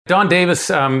Don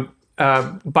Davis,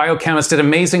 biochemist, did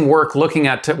amazing work looking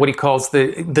at what he calls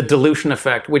the dilution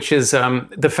effect, which is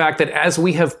the fact that as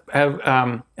we have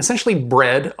essentially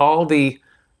bred all the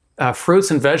fruits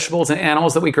and vegetables and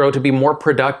animals that we grow to be more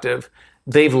productive,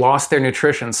 they've lost their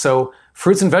nutrition. So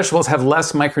fruits and vegetables have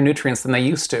less micronutrients than they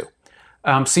used to.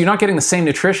 So you're not getting the same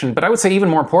nutrition, but I would say even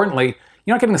more importantly,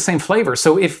 you're not getting the same flavor.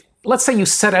 So if, let's say you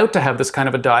set out to have this kind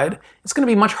of a diet, it's going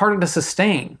to be much harder to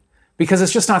sustain because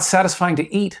it's just not satisfying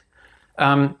to eat.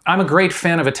 I'm a great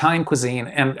fan of Italian cuisine,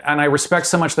 and I respect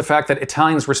so much the fact that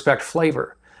Italians respect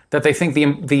flavor, that they think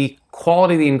the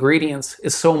quality of the ingredients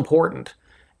is so important,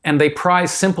 and they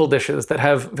prize simple dishes that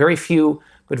have very few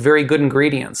but very good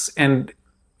ingredients, and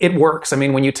it works. I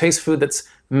mean, when you taste food that's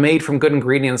made from good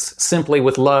ingredients simply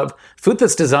with love, food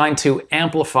that's designed to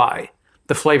amplify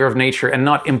the flavor of nature and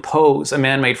not impose a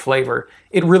man-made flavor,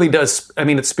 it really does, I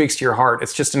mean, it speaks to your heart.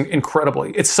 It's just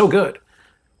incredibly, it's so good.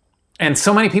 And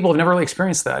so many people have never really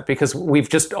experienced that because we've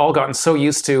just all gotten so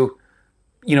used to,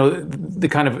 you know, the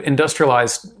kind of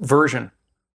industrialized version.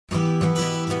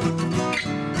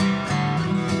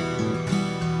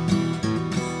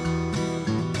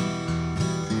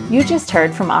 You just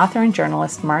heard from author and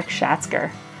journalist Mark Schatzker,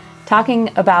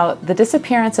 talking about the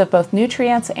disappearance of both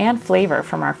nutrients and flavor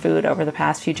from our food over the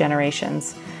past few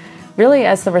generations, really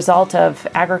as the result of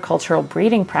agricultural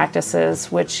breeding practices,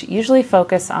 which usually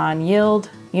focus on yield,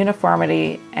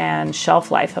 uniformity, and shelf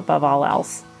life above all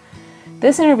else.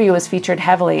 This interview was featured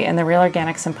heavily in the Real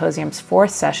Organic Symposium's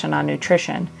fourth session on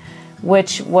nutrition,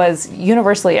 which was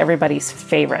universally everybody's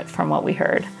favorite from what we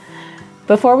heard.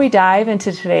 Before we dive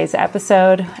into today's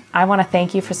episode, I want to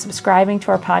thank you for subscribing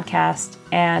to our podcast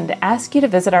and ask you to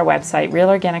visit our website,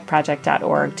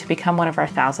 realorganicproject.org, to become one of our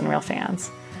 1,000 Real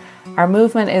fans. Our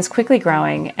movement is quickly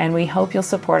growing, and we hope you'll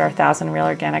support our 1,000 Real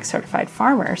Organic certified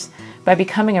farmers by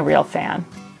becoming a Real fan,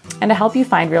 and to help you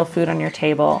find real food on your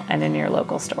table and in your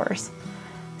local stores.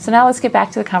 So now let's get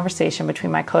back to the conversation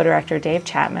between my co-director Dave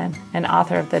Chapman and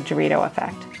author of The Dorito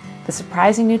Effect, the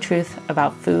surprising new truth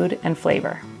about food and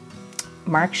flavor,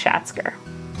 Mark Schatzker.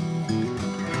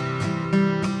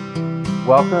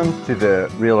 Welcome to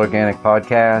the Real Organic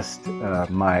Podcast.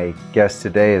 My guest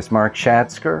today is Mark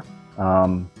Schatzker.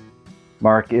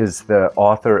 Mark is the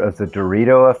author of The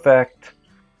Dorito Effect,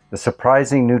 the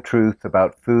surprising new truth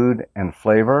about food and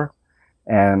flavor,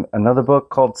 and another book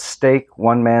called Steak,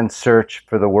 One Man's Search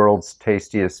for the World's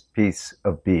Tastiest Piece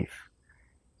of Beef.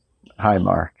 Hi,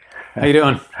 Mark. How you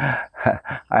doing?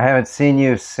 I haven't seen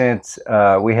you since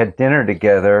we had dinner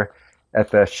together at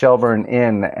the Shelburne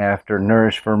Inn after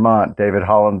Nourish Vermont, David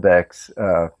Hollenbeck's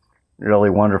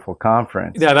really wonderful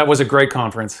conference. Yeah, that was a great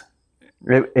conference.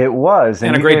 It was.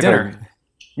 And a great dinner.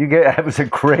 It was a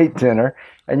great dinner,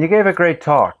 and you gave a great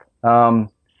talk.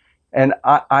 And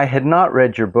I had not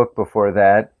read your book before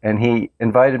that, and he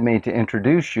invited me to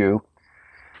introduce you.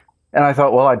 And I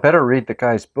thought, well, I better read the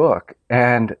guy's book.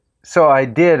 And so I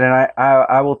did, and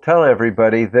I will tell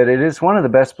everybody that it is one of the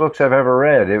best books I've ever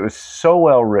read. It was so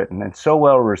well written and so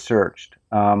well researched.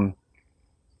 You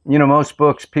know, most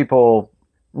books, people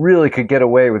really could get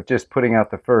away with just putting out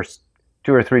the first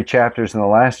 2 or 3 chapters in the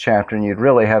last chapter, and you'd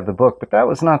really have the book. But that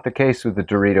was not the case with The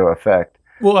Dorito Effect.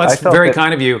 Well, that's very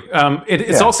kind of you.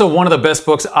 It's also one of the best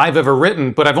books I've ever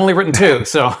written, but I've only written 2,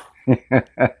 so...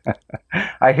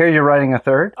 I hear you're writing a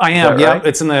third? I am, yeah. Right?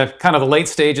 It's in the kind of the late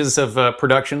stages of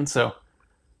production, so...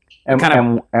 And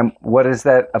what is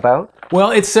that about?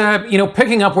 Well, it's,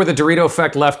 picking up where The Dorito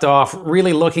Effect left off,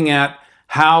 really looking at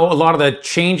how a lot of the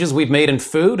changes we've made in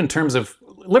food in terms of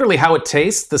literally how it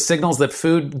tastes, the signals that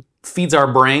food feeds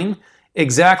our brain,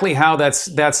 exactly how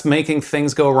that's making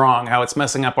things go wrong, how it's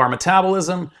messing up our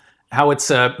metabolism, how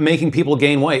it's making people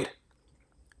gain weight.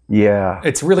 Yeah.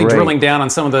 It's really drilling down on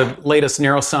some of the latest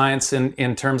neuroscience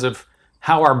in terms of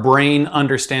how our brain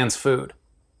understands food.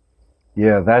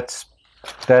 Yeah, that's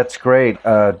great.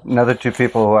 Another 2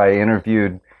 people who I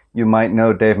interviewed, you might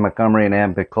know Dave Montgomery and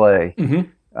Ann Bickley, who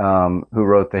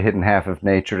wrote The Hidden Half of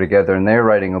Nature together, and they're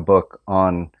writing a book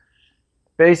on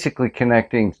basically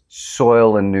connecting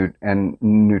soil and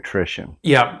nutrition.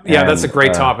 Yeah, that's a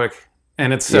great topic.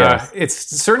 And it's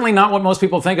certainly not what most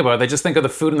people think about. They just think of the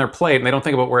food on their plate, and they don't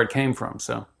think about where it came from.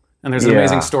 So, and there's an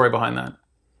amazing story behind that.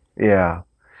 Yeah.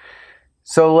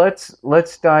 So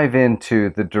let's dive into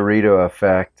The Dorito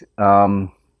Effect.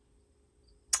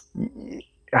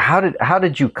 How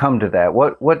did you come to that?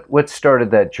 What started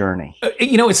that journey?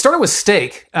 It started with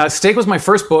Steak. Steak was my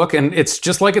first book, and it's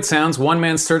just like it sounds: one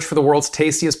man's search for the world's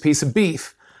tastiest piece of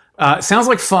beef. Sounds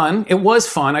like fun. It was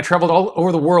fun. I traveled all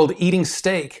over the world eating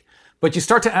steak. but you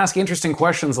start to ask interesting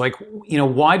questions like,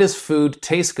 why does food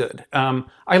taste good?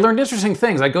 I learned interesting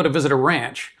things. I'd go to visit a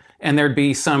ranch, and there'd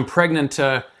be some pregnant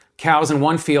cows in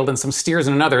one field and some steers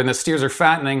in another, and the steers are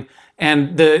fattening.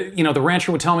 And the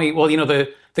rancher would tell me, well,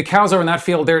 the cows over in that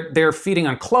field, they're feeding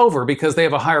on clover because they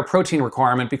have a higher protein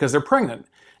requirement because they're pregnant.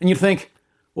 And you think,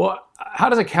 well, how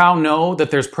does a cow know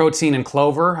that there's protein in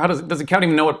clover? Does a cow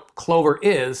even know what clover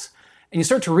is? And you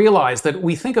start to realize that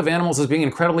we think of animals as being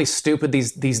incredibly stupid,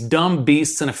 these dumb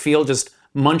beasts in a field just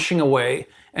munching away.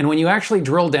 And when you actually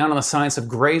drill down on the science of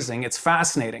grazing, it's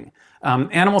fascinating.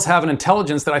 Animals have an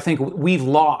intelligence that I think we've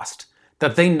lost,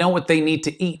 that they know what they need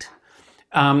to eat.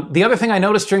 The other thing I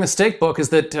noticed during the steak book is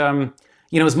that,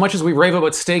 as much as we rave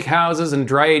about steak houses and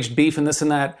dry-aged beef and this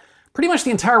and that, pretty much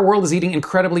the entire world is eating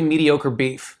incredibly mediocre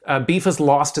beef. Beef has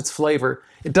lost its flavor.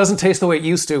 It doesn't taste the way it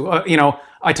used to.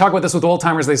 I talk about this with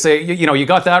old-timers. They say, you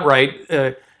got that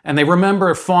right. And they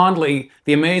remember fondly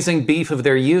the amazing beef of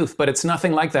their youth, but it's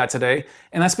nothing like that today.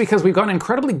 And that's because we've gotten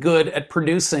incredibly good at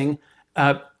producing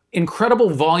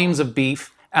incredible volumes of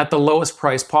beef at the lowest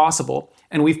price possible.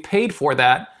 And we've paid for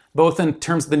that, both in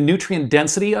terms of the nutrient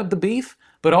density of the beef,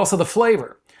 but also the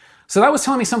flavor. So that was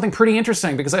telling me something pretty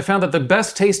interesting, because I found that the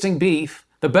best tasting beef,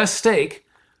 the best steak,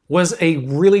 was a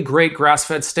really great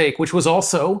grass-fed steak, which was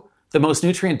also the most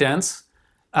nutrient dense,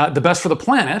 the best for the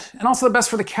planet, and also the best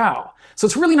for the cow. So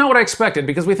it's really not what I expected,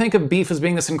 because we think of beef as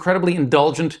being this incredibly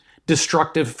indulgent,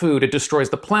 destructive food. It destroys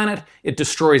the planet, it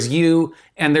destroys you,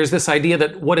 and there's this idea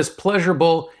that what is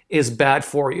pleasurable is bad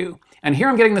for you. And here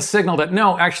I'm getting the signal that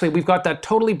no, actually, we've got that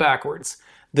totally backwards.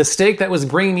 The steak that was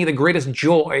bringing me the greatest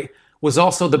joy was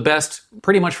also the best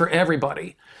pretty much for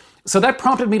everybody. So that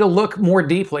prompted me to look more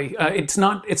deeply. It's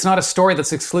not a story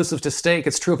that's exclusive to steak.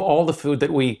 It's true of all the food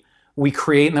that we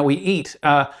create and that we eat.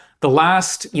 The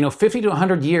last 50 to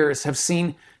 100 years have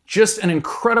seen just an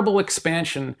incredible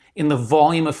expansion in the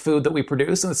volume of food that we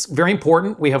produce. And it's very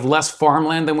important. We have less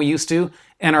farmland than we used to,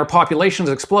 and our population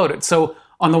has exploded. So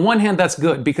on the one hand, that's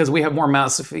good because we have more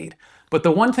mouths to feed. But the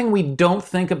one thing we don't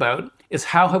think about is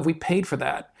how have we paid for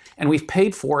that? And we've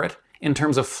paid for it in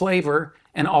terms of flavor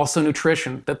and also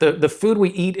nutrition. That the food we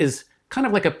eat is kind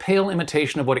of like a pale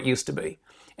imitation of what it used to be.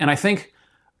 And I think,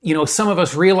 some of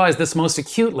us realize this most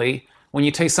acutely when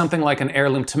you taste something like an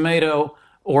heirloom tomato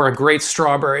or a great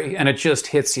strawberry and it just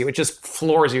hits you. It just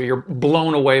floors you. You're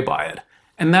blown away by it.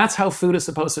 And that's how food is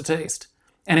supposed to taste.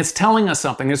 And it's telling us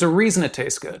something. There's a reason it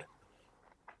tastes good.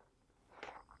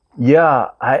 Yeah,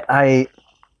 I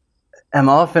am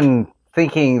often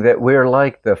thinking that we're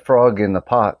like the frog in the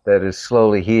pot that is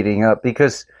slowly heating up,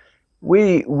 because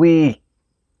we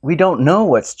don't know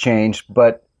what's changed,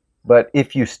 but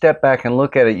if you step back and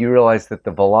look at it, you realize that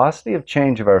the velocity of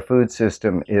change of our food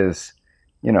system is,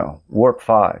 warp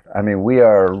 5. I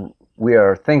mean,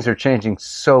 things are changing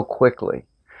so quickly.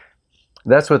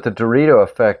 That's what the Dorito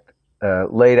effect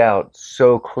laid out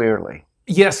so clearly.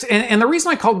 Yes, and the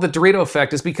reason I call it the Dorito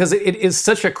effect is because it is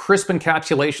such a crisp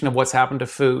encapsulation of what's happened to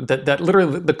food, that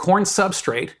literally the corn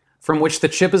substrate from which the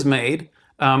chip is made,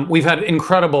 we've had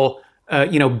incredible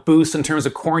boosts in terms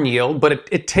of corn yield, but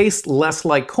it tastes less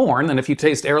like corn than if you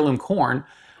taste heirloom corn.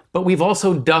 But we've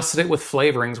also dusted it with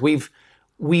flavorings.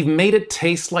 We've made it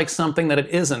taste like something that it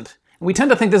isn't. We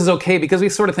tend to think this is okay because we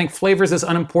sort of think flavor is this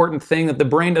unimportant thing that the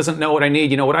brain doesn't know what I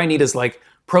need. What I need is like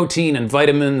protein and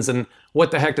vitamins, and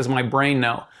what the heck does my brain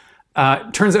know?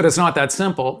 Turns out it's not that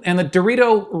simple. And the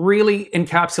Dorito really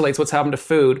encapsulates what's happened to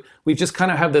food. We've just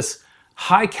kind of have this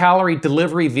high-calorie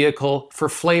delivery vehicle for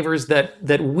flavors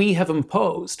that we have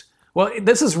imposed. Well,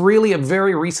 this is really a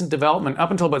very recent development.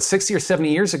 Up until about 60 or 70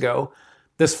 years ago,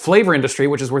 this flavor industry,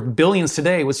 which is worth billions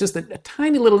today, was just a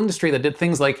tiny little industry that did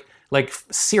things like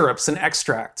syrups and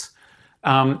extracts.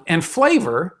 And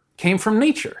flavor came from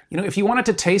nature. If you wanted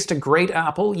to taste a great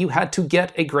apple, you had to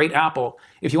get a great apple.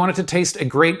 If you wanted to taste a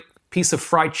great piece of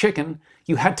fried chicken,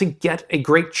 you had to get a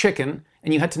great chicken,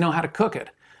 and you had to know how to cook it.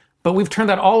 But we've turned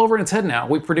that all over its head now.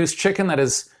 We produce chicken that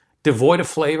is devoid of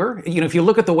flavor. If you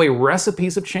look at the way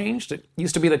recipes have changed, it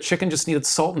used to be that chicken just needed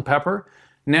salt and pepper.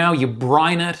 Now you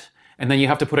brine it, and then you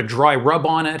have to put a dry rub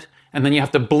on it, and then you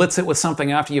have to blitz it with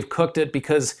something after you've cooked it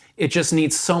because it just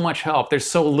needs so much help. There's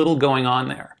so little going on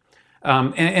there.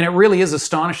 And it really is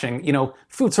astonishing.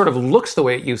 Food sort of looks the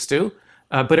way it used to,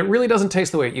 but it really doesn't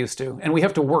taste the way it used to. And we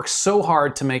have to work so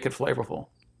hard to make it flavorful.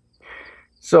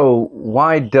 So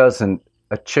why doesn't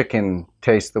a chicken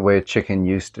taste the way a chicken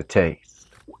used to taste?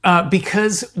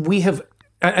 Because we have,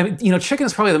 chicken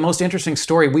is probably the most interesting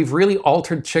story. We've really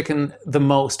altered chicken the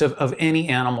most of any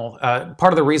animal.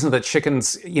 Part of the reason that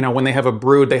chickens, when they have a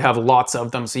brood, they have lots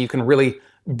of them, so you can really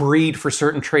breed for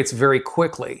certain traits very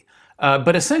quickly.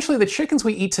 But essentially, the chickens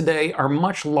we eat today are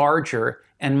much larger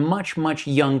and much, much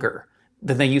younger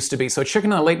than they used to be. So a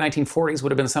chicken in the late 1940s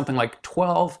would have been something like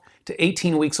 12 to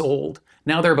 18 weeks old.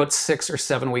 Now they're about 6 or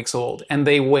 7 weeks old, and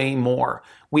they weigh more.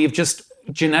 We've just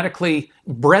genetically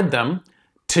bred them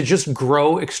to just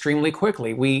grow extremely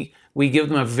quickly. We give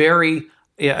them a very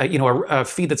a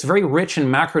feed that's very rich in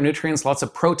macronutrients, lots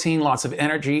of protein, lots of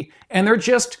energy, and they're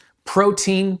just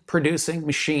protein-producing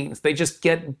machines. They just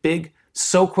get big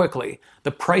so quickly.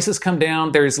 The prices come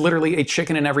down. There's literally a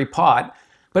chicken in every pot,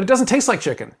 but it doesn't taste like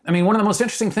chicken. I mean, one of the most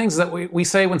interesting things is that we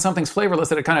say when something's flavorless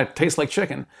that it kind of tastes like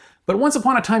chicken. But once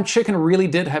upon a time, chicken really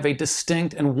did have a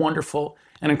distinct and wonderful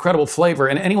and incredible flavor.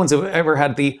 And anyone's ever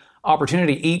had the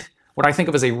opportunity to eat what I think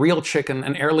of as a real chicken,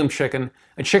 an heirloom chicken,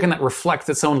 a chicken that reflects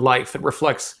its own life. It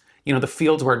reflects, the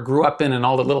fields where it grew up in and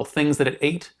all the little things that it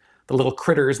ate, the little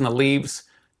critters and the leaves.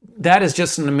 That is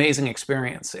just an amazing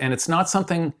experience. And it's not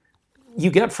something you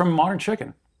get from modern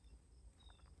chicken.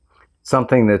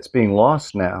 Something that's being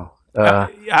lost now.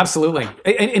 Absolutely.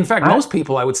 In fact, most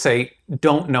people, I would say,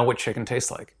 don't know what chicken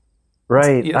tastes like.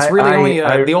 Right. It's really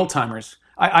only the old timers.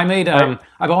 I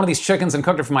bought one of these chickens and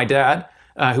cooked it for my dad,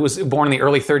 who was born in the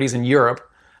early 30s in Europe.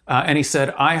 And he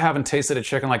said, I haven't tasted a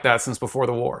chicken like that since before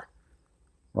the war.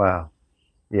 Wow.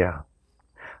 Yeah.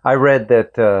 I read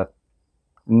that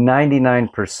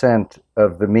 99%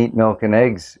 of the meat, milk, and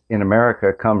eggs in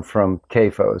America come from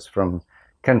CAFOs, from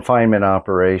confinement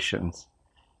operations.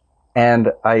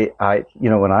 And I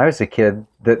when I was a kid,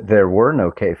 there were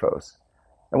no CAFOs.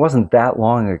 It wasn't that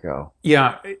long ago.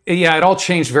 Yeah, it all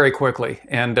changed very quickly,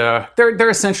 and they're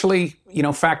essentially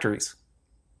factories.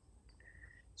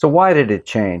 So why did it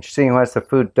change? Seeing as the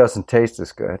food doesn't taste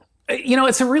as good.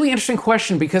 It's a really interesting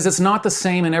question because it's not the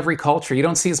same in every culture. You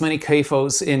don't see as many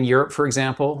CAFOs in Europe, for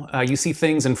example. You see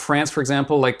things in France, for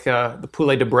example, like the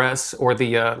poulet de Bresse or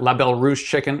the La Belle Rouge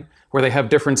chicken, where they have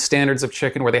different standards of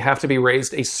chicken, where they have to be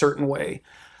raised a certain way.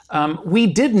 We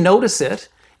did notice it.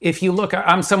 If you look,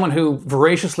 I'm someone who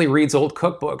voraciously reads old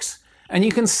cookbooks, and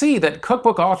you can see that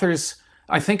cookbook authors,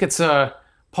 I think it's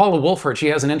Paula Wolfert, she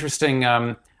has an interesting,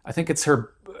 I think it's her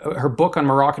book on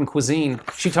Moroccan cuisine.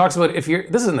 She talks about this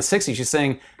is in the 60s, she's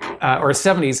saying, or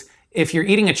 70s, if you're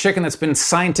eating a chicken that's been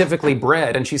scientifically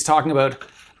bred, and she's talking about,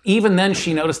 even then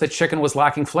she noticed that chicken was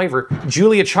lacking flavor.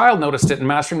 Julia Child noticed it in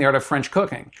Mastering the Art of French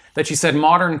Cooking, that she said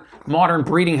modern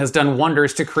breeding has done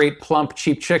wonders to create plump,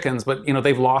 cheap chickens, but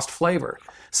they've lost flavor.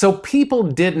 So people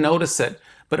did notice it,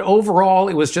 but overall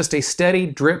it was just a steady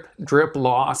drip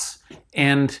loss,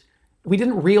 and we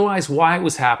didn't realize why it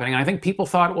was happening. I think people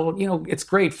thought, well, it's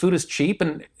great, food is cheap,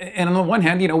 and on the one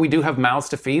hand, we do have mouths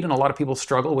to feed, and a lot of people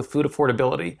struggle with food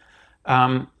affordability.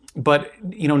 But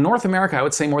North America, I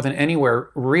would say more than anywhere,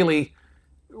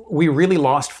 we really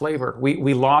lost flavor.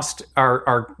 We lost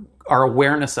our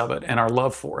awareness of it and our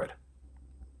love for it.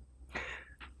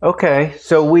 Okay,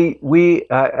 so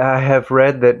I have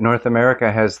read that North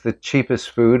America has the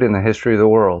cheapest food in the history of the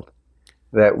world,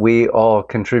 that we all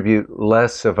contribute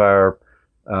less of our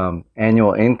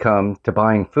annual income to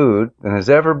buying food than has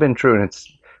ever been true, and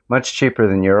it's much cheaper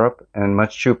than Europe and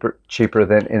much cheaper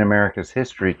than in America's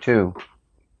history too.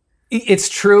 It's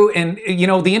true, and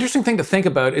the interesting thing to think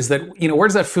about is that where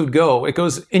does that food go? It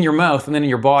goes in your mouth and then in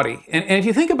your body. And if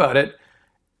you think about it,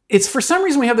 it's for some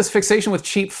reason we have this fixation with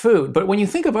cheap food. But when you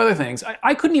think of other things,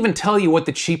 I couldn't even tell you what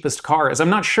the cheapest car is. I'm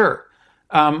not sure.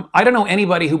 I don't know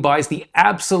anybody who buys the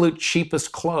absolute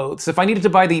cheapest clothes. If I needed to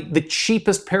buy the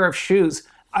cheapest pair of shoes,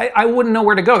 I wouldn't know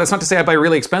where to go. That's not to say I buy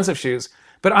really expensive shoes.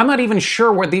 But I'm not even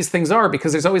sure what these things are,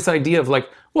 because there's always the idea of like,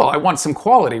 well, I want some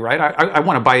quality, right? I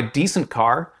want to buy a decent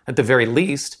car at the very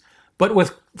least. But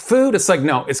with food, it's like,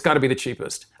 no, it's got to be the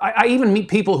cheapest. I even meet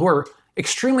people who are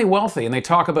extremely wealthy, and they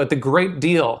talk about the great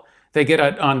deal they get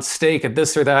on steak at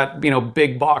this or that,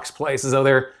 big box place, as though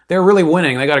they're really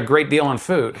winning. They got a great deal on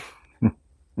food.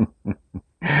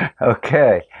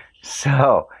 Okay,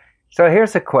 so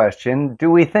here's a question.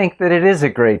 Do we think that it is a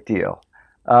great deal?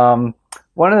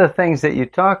 One of the things that you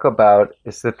talk about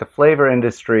is that the flavor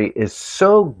industry is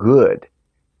so good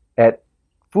at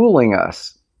fooling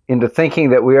us into thinking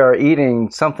that we are eating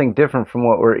something different from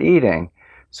what we're eating.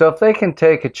 So if they can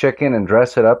take a chicken and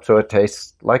dress it up so it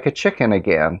tastes like a chicken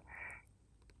again,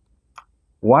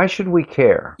 why should we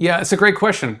care? Yeah, it's a great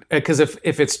question, because if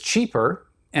it's cheaper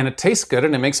and it tastes good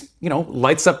and it makes,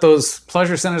 lights up those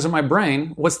pleasure centers in my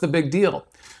brain, what's the big deal?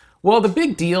 Well, the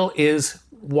big deal is,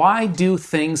 why do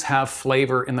things have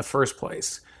flavor in the first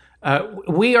place?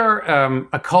 We are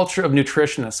a culture of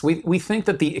nutritionists. We think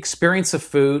that the experience of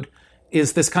food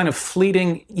is this kind of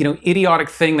fleeting, idiotic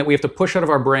thing that we have to push out of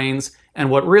our brains, and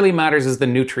what really matters is the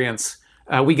nutrients.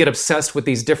 We get obsessed with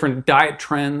these different diet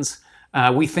trends.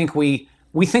 We think we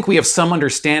have some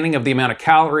understanding of the amount of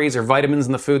calories or vitamins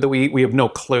in the food that we have no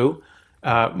clue.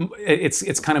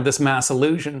 It's kind of this mass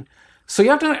illusion. So you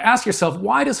have to ask yourself,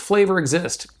 why does flavor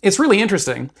exist? It's really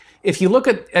interesting. If you look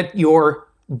at your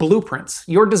blueprints,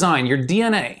 your design, your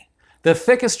DNA, the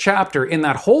thickest chapter in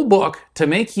that whole book to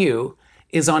make you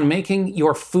is on making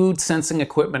your food sensing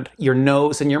equipment, your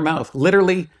nose and your mouth,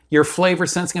 literally your flavor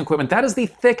sensing equipment. That is the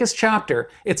thickest chapter.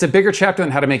 It's a bigger chapter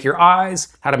than how to make your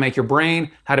eyes, how to make your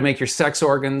brain, how to make your sex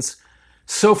organs.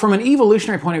 So from an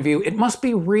evolutionary point of view, it must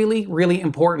be really, really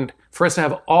important for us to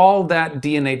have all that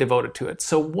DNA devoted to it.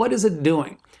 So what is it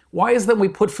doing? Why is it that when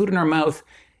we put food in our mouth,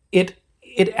 it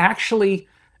actually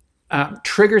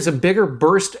triggers a bigger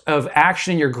burst of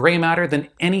action in your gray matter than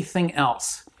anything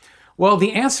else? Well,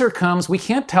 the answer comes, we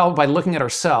can't tell by looking at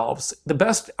ourselves.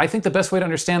 I think the best way to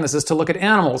understand this is to look at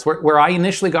animals, where I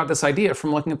initially got this idea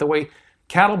from looking at the way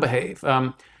cattle behave.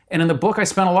 And in the book, I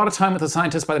spent a lot of time with a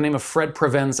scientist by the name of Fred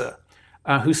Provenza,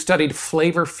 who studied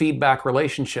flavor feedback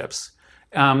relationships.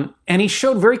 And he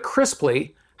showed very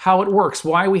crisply how it works,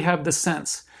 why we have this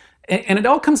sense. And it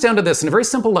all comes down to this, in a very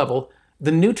simple level,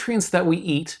 the nutrients that we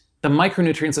eat, the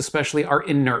micronutrients especially, are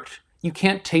inert. You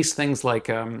can't taste things like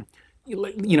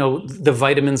the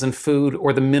vitamins in food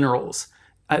or the minerals.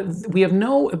 We have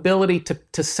no ability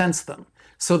to sense them.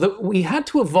 So that we had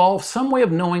to evolve some way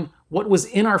of knowing what was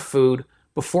in our food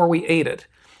before we ate it.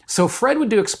 So Fred would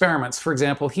do experiments. For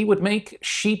example, he would make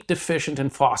sheep deficient in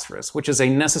phosphorus, which is a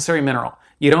necessary mineral.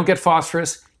 You don't get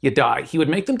phosphorus, you die. He would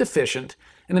make them deficient,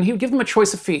 and then he would give them a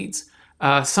choice of feeds.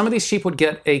 Some of these sheep would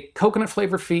get a coconut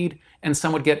flavored feed, and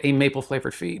some would get a maple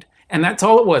flavored feed. And that's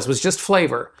all it was just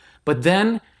flavor. But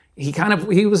then he's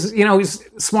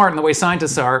smart in the way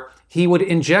scientists are. He would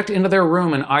inject into their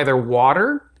rumen either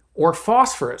water or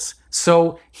phosphorus.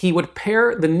 So he would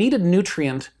pair the needed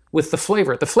nutrient with the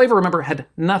flavor. The flavor, remember, had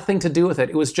nothing to do with it.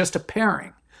 It was just a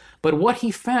pairing. But what he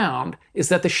found is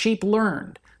that the sheep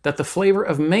learned that the flavor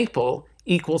of maple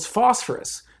equals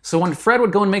phosphorus. So when Fred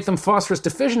would go and make them phosphorus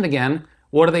deficient again,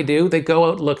 what do? They go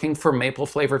out looking for maple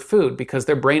flavored food because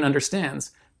their brain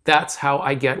understands that's how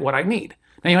I get what I need.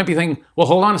 Now you might be thinking, well,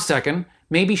 hold on a second.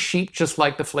 Maybe sheep just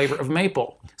like the flavor of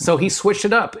maple. So he switched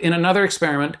it up. In another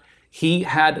experiment, he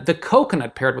had the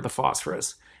coconut paired with the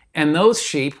phosphorus. And those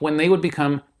sheep, when they would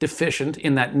become deficient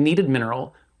in that needed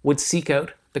mineral, would seek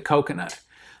out the coconut.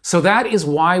 So that is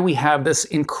why we have this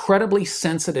incredibly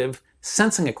sensitive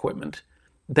sensing equipment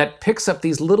that picks up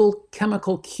these little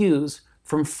chemical cues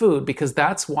from food, because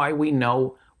that's why we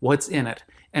know what's in it.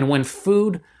 And when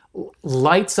food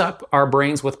lights up our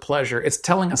brains with pleasure, it's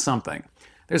telling us something.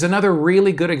 There's another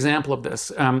really good example of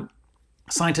this. A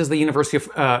scientist at the University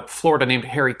of Florida named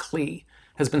Harry Klee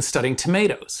has been studying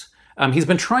tomatoes. He's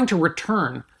been trying to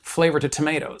return flavor to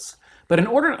tomatoes. But in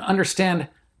order to understand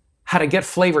how to get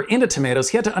flavor into tomatoes,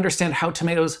 he had to understand how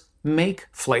tomatoes make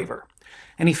flavor.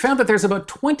 And he found that there's about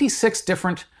 26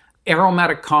 different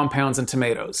aromatic compounds in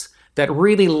tomatoes that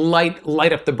really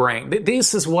light up the brain.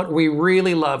 This is what we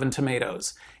really love in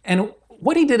tomatoes. And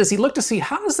what he did is he looked to see,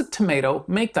 how does the tomato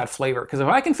make that flavor? Because if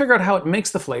I can figure out how it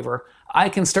makes the flavor, I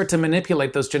can start to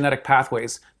manipulate those genetic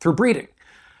pathways through breeding.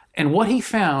 And what he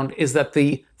found is that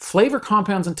the flavor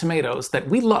compounds in tomatoes that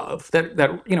we love,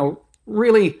 that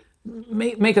really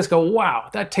make us go, wow,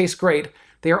 that tastes great,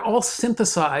 they are all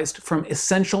synthesized from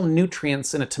essential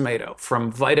nutrients in a tomato,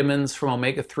 from vitamins, from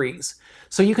omega-3s.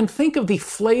 So you can think of the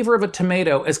flavor of a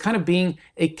tomato as kind of being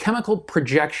a chemical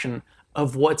projection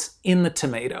of what's in the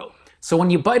tomato. So when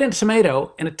you bite into a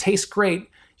tomato and it tastes great,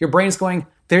 your brain's going,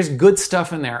 there's good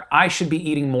stuff in there. I should be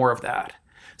eating more of that.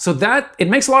 So that, it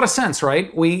makes a lot of sense,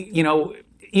 right?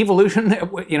 Evolution,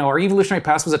 our evolutionary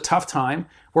past was a tough time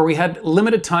where we had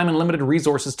limited time and limited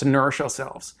resources to nourish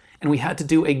ourselves. And we had to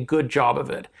do a good job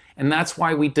of it. And that's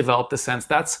why we developed the sense.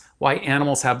 That's why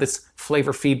animals have this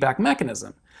flavor feedback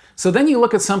mechanism. So then you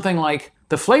look at something like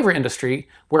the flavor industry,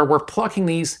 where we're plucking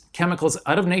these chemicals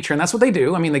out of nature. And that's what they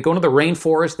do. I mean, they go into the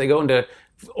rainforest, they go into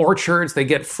orchards, they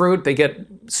get fruit, they get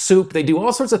soup, they do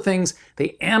all sorts of things.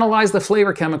 They analyze the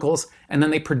flavor chemicals, and then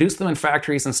they produce them in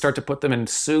factories and start to put them in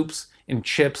soups, in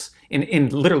chips, in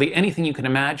literally anything you can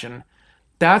imagine.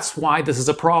 That's why this is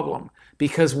a problem,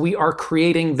 because we are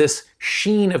creating this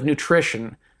sheen of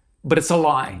nutrition, but it's a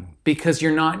lie, because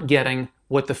you're not getting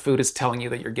what the food is telling you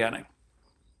that you're getting.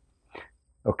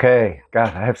 Okay,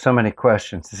 God, I have so many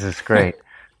questions. This is great.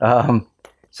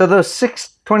 So those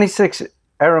 26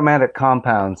 aromatic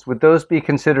compounds, would those be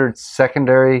considered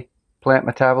secondary plant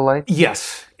metabolites?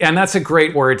 Yes, and that's a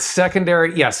great word. Secondary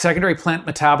plant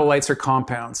metabolites or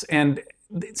compounds. And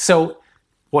so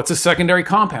what's a secondary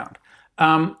compound?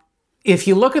 If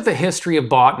you look at the history of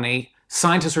botany,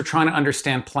 scientists were trying to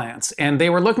understand plants, and they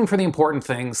were looking for the important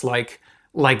things like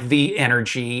the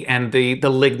energy and the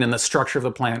lignin, the structure of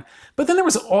the plant. But then there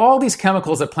was all these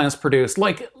chemicals that plants produced,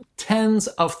 like tens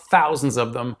of thousands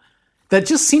of them, that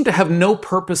just seemed to have no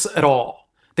purpose at all.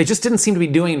 They just didn't seem to be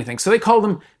doing anything. So they called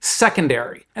them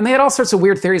secondary. And they had all sorts of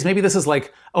weird theories. Maybe this is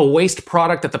like a waste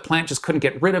product that the plant just couldn't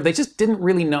get rid of. They just didn't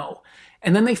really know.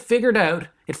 And then they figured out,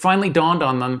 it finally dawned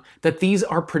on them, that these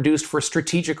are produced for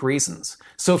strategic reasons.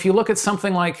 So if you look at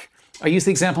something like, I use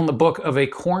the example in the book of a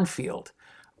cornfield.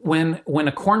 When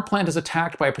a corn plant is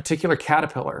attacked by a particular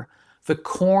caterpillar, the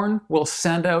corn will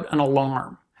send out an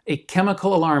alarm, a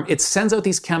chemical alarm. It sends out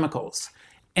these chemicals,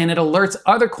 and it alerts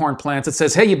other corn plants. It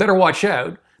says, hey, you better watch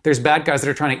out. There's bad guys that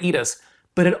are trying to eat us.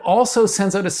 But it also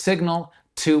sends out a signal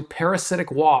to parasitic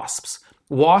wasps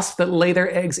that lay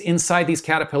their eggs inside these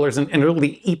caterpillars and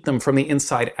really eat them from the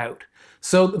inside out.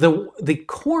 So the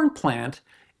corn plant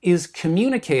is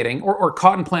communicating, or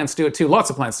cotton plants do it too, lots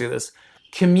of plants do this,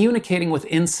 communicating with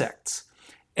insects.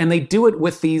 And they do it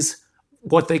with these,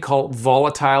 what they call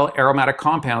volatile aromatic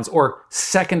compounds, or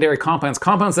secondary compounds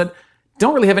that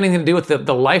don't really have anything to do with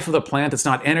the life of the plant. It's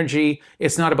not energy.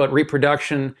 It's not about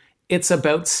reproduction. It's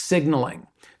about signaling.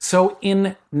 So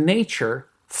in nature,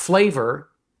 flavor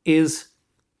is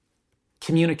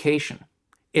communication.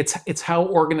 It's how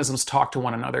organisms talk to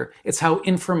one another. It's how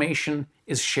information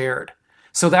is shared.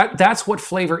 So that's what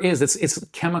flavor is. It's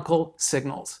chemical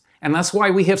signals. And that's why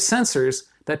we have sensors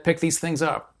that pick these things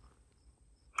up.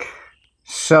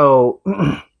 So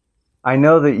I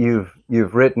know that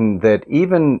you've written that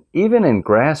even in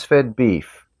grass-fed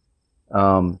beef,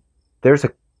 there's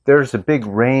a big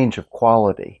range of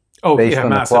quality based on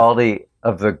massive. the quality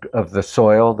of the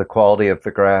soil, the quality of the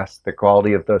grass, the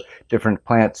quality of the different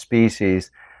plant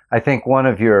species. I think one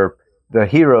of the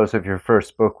heroes of your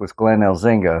first book was Glenn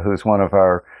Elzinga, who's one of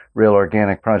our Real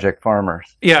Organic Project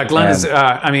farmers. Yeah, Glenn is,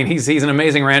 he's an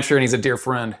amazing rancher, and he's a dear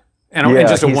friend. And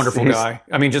just a wonderful guy.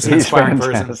 Just an inspiring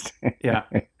person. Yeah.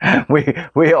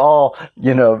 We all,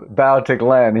 bow to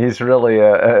Glenn. He's really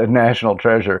a national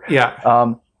treasure.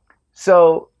 Yeah.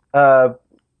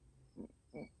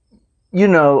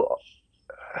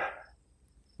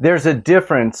 There's a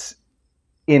difference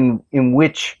in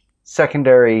which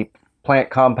secondary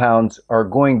plant compounds are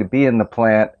going to be in the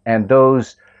plant, and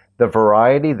the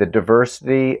variety, the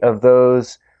diversity of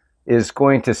those is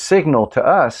going to signal to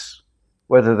us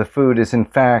whether the food is in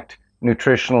fact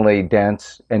nutritionally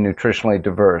dense and nutritionally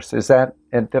diverse. Did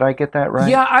I get that right?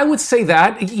 Yeah, I would say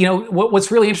that.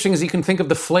 What's really interesting is you can think of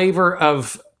the flavor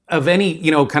of any,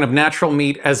 kind of natural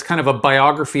meat as kind of a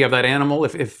biography of that animal.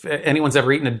 If anyone's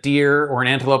ever eaten a deer or an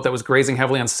antelope that was grazing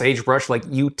heavily on sagebrush, like,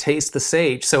 you taste the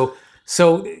sage. So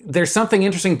there's something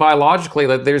interesting biologically,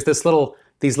 that there's these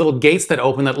little gates that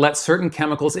open that let certain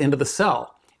chemicals into the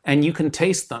cell, and you can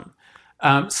taste them.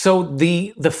 So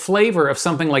the flavor of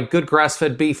something like good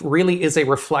grass-fed beef really is a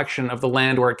reflection of the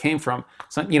land where it came from.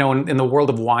 So, in the world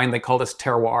of wine, they call this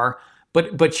terroir.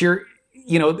 But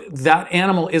that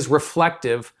animal is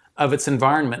reflective of its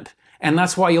environment. And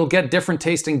that's why you'll get different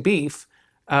tasting beef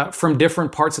from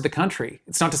different parts of the country.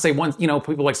 It's not to say one,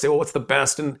 people say, well, what's the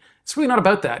best? And it's really not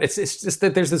about that. It's just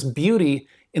that there's this beauty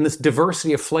in this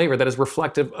diversity of flavor that is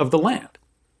reflective of the land.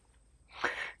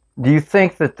 Do you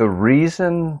think that the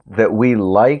reason that we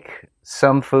like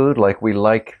some food, like we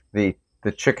like the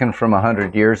chicken from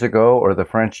 100 years ago, or the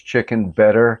French chicken,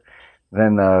 better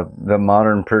than the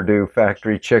modern Purdue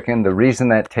factory chicken, the reason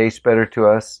that tastes better to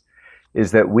us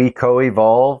is that we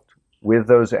co-evolved with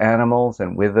those animals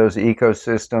and with those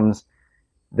ecosystems,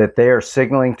 that they are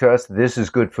signaling to us, this is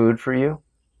good food for you?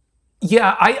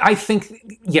 Yeah, I think,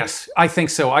 yes, I think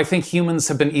so. I think humans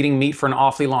have been eating meat for an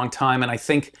awfully long time, and I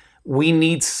think we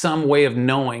need some way of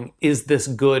knowing, is this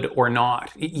good or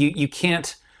not? You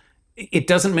can't, it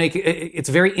doesn't make, it's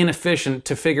very inefficient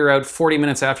to figure out 40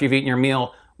 minutes after you've eaten your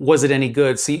meal, was it any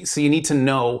good? So you need to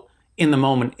know in the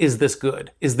moment, is this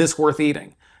good? Is this worth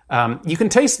eating? You can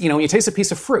taste, when you taste a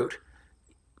piece of fruit,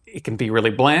 it can be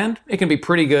really bland, it can be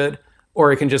pretty good,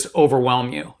 or it can just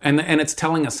overwhelm you. And it's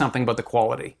telling us something about the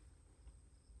quality.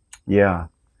 Yeah.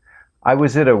 I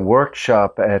was at a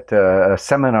workshop at a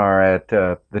seminar at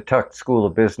the Tuck School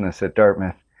of Business at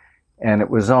Dartmouth, and it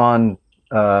was on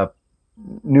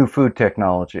new food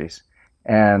technologies.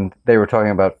 And they were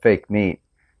talking about fake meat.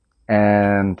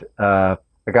 And a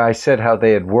guy said how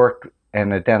they had worked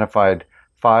and identified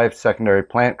 5 secondary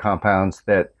plant compounds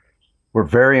that were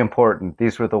very important.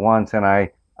 These were the ones, and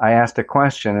I asked a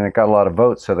question, and it got a lot of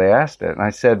votes, so they asked it. And I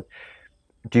said,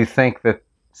 do you think that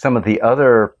some of the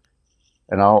other,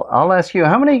 and I'll ask you,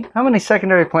 how many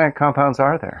secondary plant compounds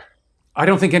are there? I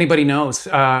don't think anybody knows.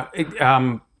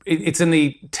 it's in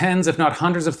the tens, if not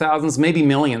hundreds of thousands, maybe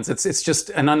millions. It's just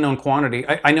an unknown quantity.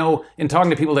 I know in talking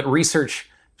to people that research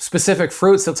specific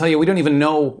fruits, they'll tell you we don't even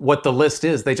know what the list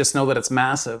is. They just know that it's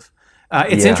massive.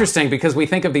 It's interesting because we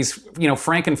think of these,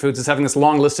 frankenfoods as having this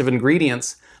long list of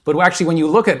ingredients, but actually when you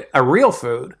look at a real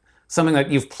food, something that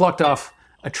you've plucked off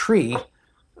a tree,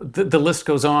 the list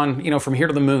goes on, from here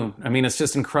to the moon. I mean, it's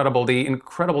just incredible, the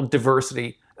incredible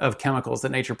diversity of chemicals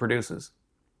that nature produces.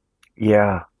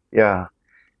 Yeah.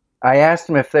 I asked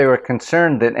them if they were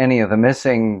concerned that any of the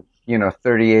missing,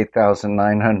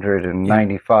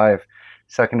 38,995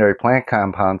 secondary plant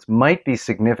compounds might be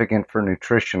significant for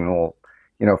nutritional,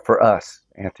 for us,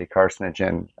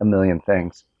 anti-carcinogen, a million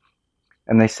things.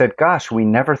 And they said, gosh, we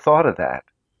never thought of that.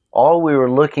 All we were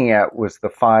looking at was the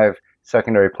 5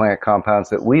 secondary plant compounds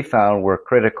that we found were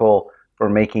critical for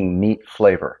making meat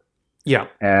flavor. Yeah.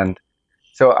 And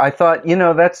so I thought,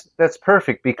 that's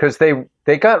perfect because they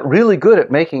got really good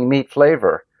at making meat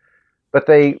flavor, but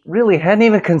they really hadn't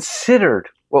even considered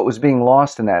what was being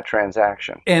lost in that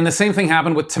transaction. And the same thing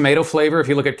happened with tomato flavor. If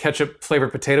you look at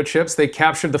ketchup-flavored potato chips, they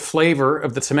captured the flavor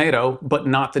of the tomato, but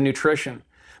not the nutrition.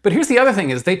 But here's the other thing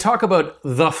is they talk about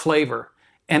the flavor.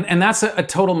 And that's a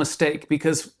total mistake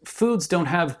because foods don't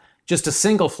have just a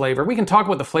single flavor. We can talk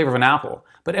about the flavor of an apple,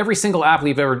 but every single apple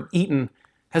you've ever eaten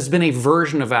has been a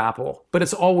version of apple, but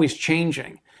it's always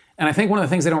changing. And I think one of the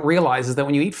things they don't realize is that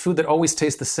when you eat food that always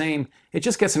tastes the same, it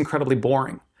just gets incredibly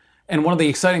boring. And one of the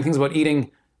exciting things about eating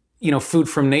food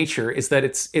from nature is that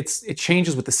it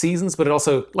changes with the seasons, but it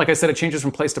also, like I said, it changes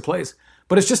from place to place.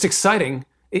 But it's just exciting.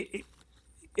 It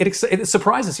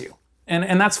surprises you,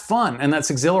 and that's fun, and that's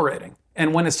exhilarating.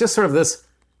 And when it's just sort of this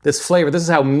flavor, this is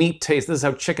how meat tastes, this is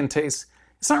how chicken tastes.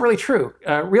 It's not really true.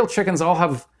 Real chickens all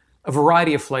have a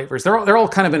variety of flavors. They're all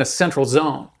kind of in a central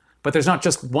zone, but there's not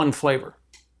just one flavor.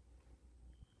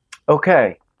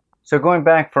 Okay, so going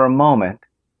back for a moment,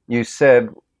 you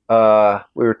said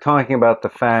we were talking about the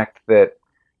fact that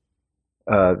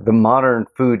the modern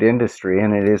food industry,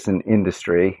 and it is an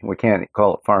industry, we can't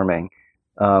call it farming,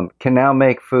 can now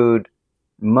make food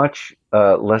much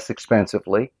less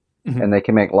expensively, and they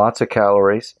can make lots of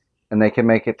calories, and they can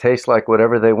make it taste like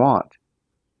whatever they want.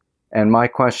 And my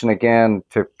question again,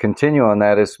 to continue on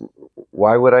that, is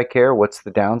why would I care? What's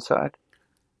the downside?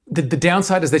 The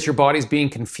downside is that your body's being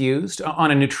confused.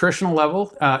 On a nutritional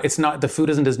level, the food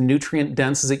isn't as nutrient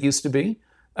dense as it used to be.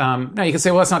 Now you can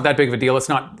say, well, that's not that big of a deal. It's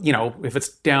not, if it's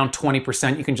down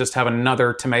 20%, you can just have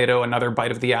another tomato, another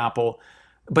bite of the apple.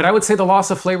 But I would say the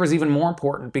loss of flavor is even more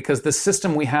important because the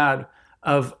system we had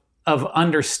of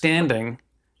understanding,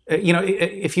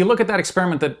 if you look at that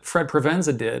experiment that Fred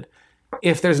Provenza did,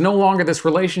 if there's no longer this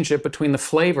relationship between the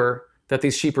flavor that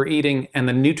these sheep are eating and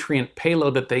the nutrient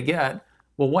payload that they get,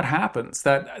 well, what happens?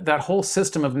 That whole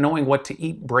system of knowing what to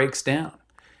eat breaks down.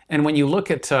 And when you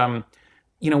look at,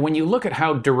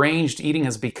 how deranged eating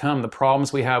has become, the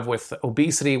problems we have with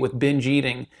obesity, with binge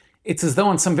eating, it's as though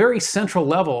on some very central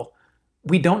level,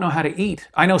 we don't know how to eat.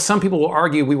 I know some people will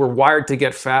argue we were wired to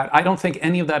get fat. I don't think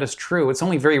any of that is true. It's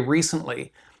only very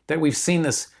recently that we've seen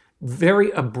this very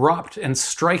abrupt and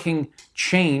striking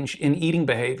change in eating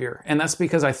behavior. And that's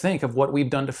because I think of what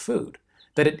we've done to food,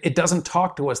 that it doesn't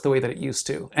talk to us the way that it used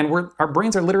to. And our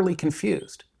brains are literally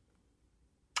confused.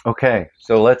 Okay,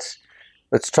 so let's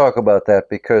talk about that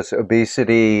because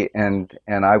obesity and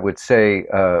I would say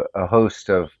a host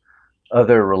of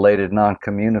other related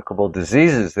non-communicable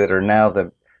diseases that are now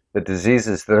the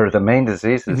diseases that are the main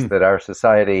diseases that our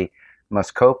society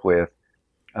must cope with.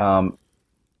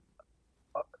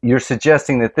 You're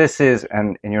suggesting that this is,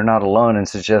 and you're not alone in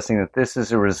suggesting that this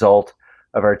is a result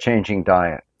of our changing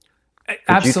diet.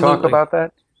 Could you talk about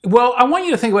that? Well, I want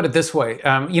you to think about it this way.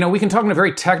 We can talk on a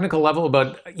very technical level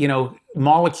about,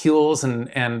 molecules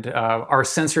and our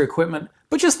sensory equipment,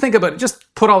 but just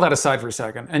put all that aside for a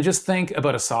second and just think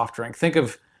about a soft drink. Think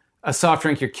of a soft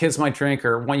drink your kids might drink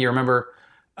or one you remember.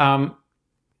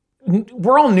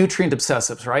 We're all nutrient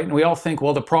obsessives, right? And we all think,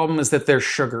 well, the problem is that they're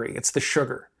sugary. It's the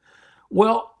sugar.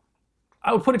 Well,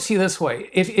 I would put it to you this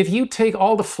way. If you take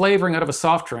all the flavoring out of a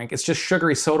soft drink, it's just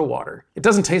sugary soda water. It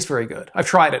doesn't taste very good. I've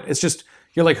tried it. It's just,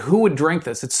 you're like, who would drink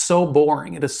this? It's so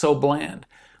boring. It is so bland.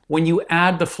 When you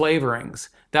add the flavorings,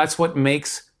 that's what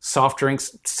makes soft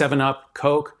drinks, 7-Up,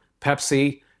 Coke,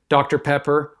 Pepsi, Dr.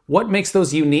 Pepper. What makes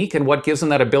those unique and what gives them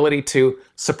that ability to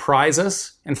surprise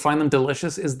us and find them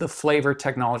delicious is the flavor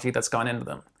technology that's gone into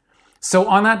them. So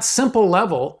on that simple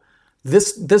level,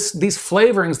 these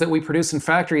flavorings that we produce in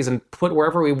factories and put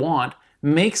wherever we want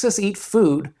makes us eat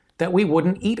food that we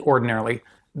wouldn't eat ordinarily.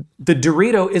 The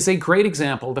Dorito is a great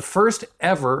example. The first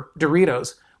ever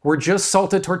Doritos were just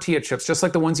salted tortilla chips, just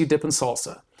like the ones you dip in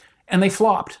salsa. and they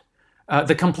flopped.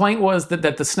 The complaint was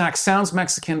that the snack sounds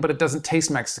Mexican, but it doesn't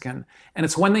taste Mexican. And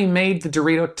it's when they made the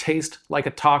Dorito taste like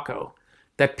a taco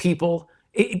that people,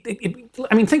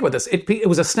 I mean, think about this. It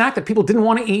was a snack that people didn't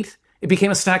want to eat. It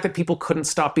became a snack that people couldn't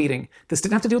stop eating. This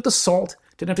didn't have to do with the salt,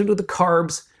 didn't have to do with the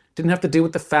carbs, didn't have to do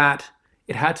with the fat.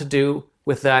 It had to do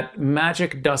with that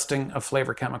magic dusting of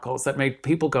flavor chemicals that made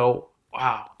people go,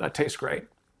 wow, that tastes great.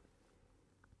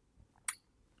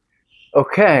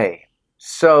 Okay,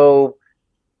 so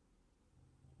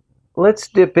let's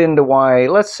dip into why.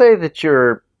 Let's say that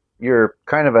you're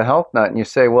kind of a health nut, and you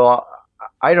say, "Well,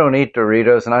 I don't eat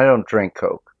Doritos and I don't drink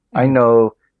Coke. I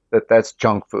know that that's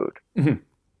junk food.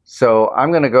 So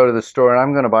I'm going to go to the store and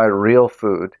I'm going to buy real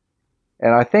food."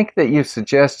 And I think that you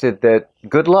suggested that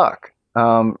good luck.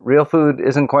 Real food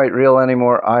isn't quite real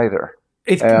anymore either.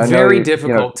 It's very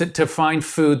difficult to find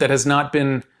food that has not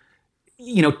been,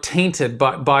 tainted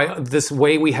by this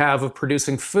way we have of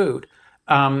producing food.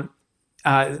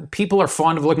 People are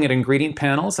fond of looking at ingredient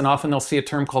panels, and often they'll see a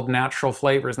term called natural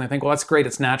flavors, and they think, well, that's great,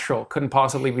 it's natural, couldn't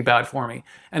possibly be bad for me.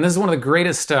 And this is one of the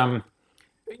greatest, I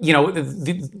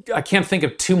can't think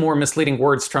of two more misleading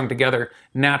words strung together,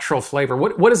 natural flavor.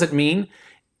 What does it mean?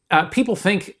 People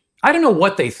think, I don't know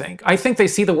what they think. I think they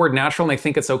see the word natural and they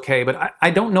think it's okay, but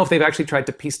I don't know if they've actually tried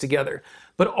to piece together.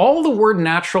 But all the word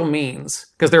natural means,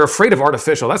 because they're afraid of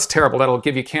artificial, that's terrible, that'll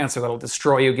give you cancer, that'll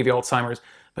destroy you, give you Alzheimer's,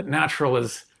 but natural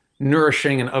is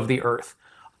nourishing and of the earth.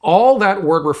 All that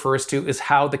word refers to is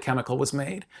how the chemical was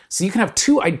made. So you can have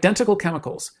two identical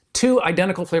chemicals, two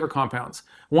identical flavor compounds.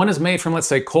 One is made from, let's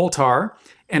say, coal tar,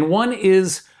 and one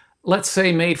is, let's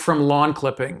say, made from lawn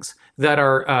clippings that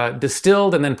are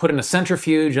distilled and then put in a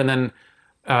centrifuge, and then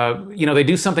they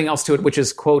do something else to it, which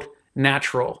is, quote,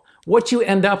 natural. What you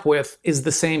end up with is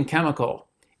the same chemical.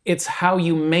 It's how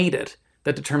you made it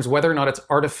that determines whether or not it's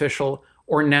artificial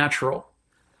or natural.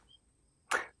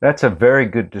 That's a very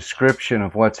good description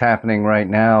of what's happening right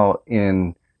now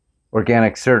in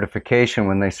organic certification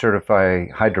when they certify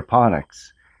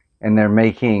hydroponics. And they're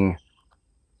making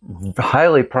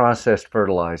highly processed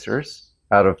fertilizers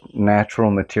out of natural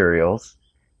materials.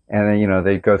 And then,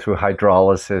 they go through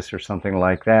hydrolysis or something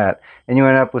like that. And you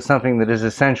end up with something that is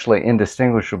essentially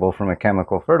indistinguishable from a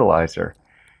chemical fertilizer.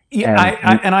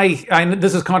 Yeah,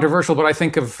 this is controversial, but I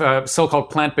think of so-called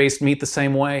plant-based meat the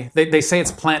same way. They say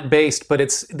it's plant-based, but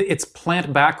its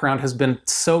plant background has been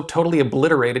so totally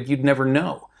obliterated you'd never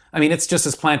know. I mean, it's just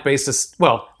as plant-based as,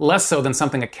 well, less so than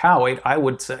something a cow ate, I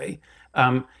would say.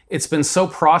 It's been so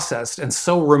processed and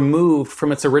so removed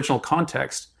from its original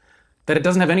context that it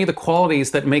doesn't have any of the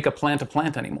qualities that make a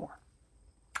plant anymore.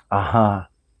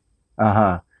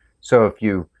 So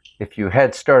if you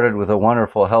had started with a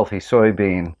wonderful, healthy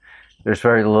soybean, there's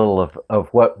very little of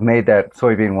what made that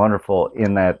soybean wonderful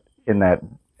in that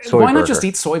soy Why not burger. just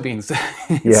eat soybeans?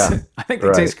 Yeah, I think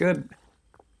they taste good.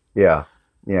 Yeah.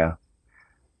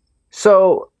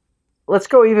 So let's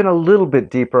go even a little bit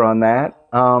deeper on that.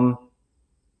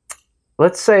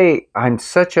 Let's say I'm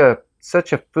such a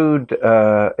food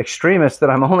extremist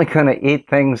that I'm only going to eat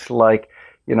things like,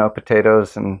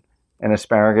 potatoes and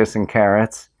asparagus and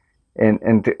carrots. And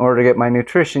in order to get my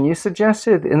nutrition. You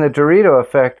suggested in the Dorito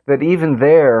effect that even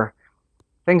there,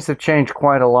 things have changed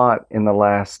quite a lot in the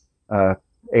last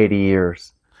 80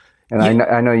 years. And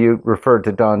I know you referred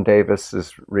to Don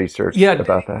Davis's research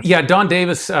about that. Yeah, Don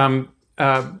Davis,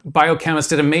 biochemist,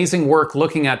 did amazing work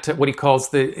looking at what he calls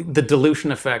the dilution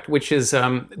effect, which is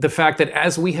the fact that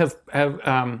as we have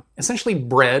essentially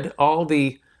bred all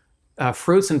the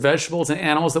fruits and vegetables and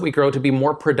animals that we grow to be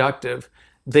more productive,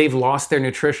 they've lost their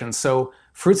nutrition. So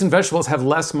fruits and vegetables have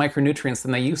less micronutrients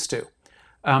than they used to.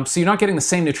 So you're not getting the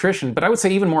same nutrition, but I would say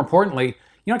even more importantly,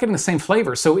 you're not getting the same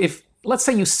flavor. So if, let's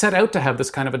say you set out to have this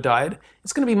kind of a diet,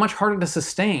 it's going to be much harder to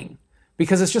sustain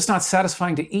because it's just not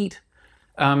satisfying to eat.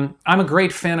 I'm a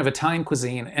great fan of Italian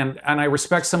cuisine, and I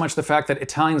respect so much the fact that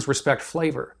Italians respect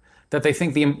flavor, that they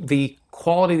think the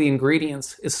quality of the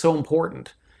ingredients is so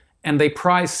important, and they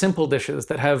prize simple dishes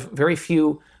that have very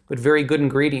few but very good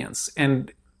ingredients.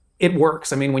 And it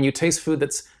works. I mean, when you taste food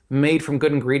that's made from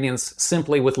good ingredients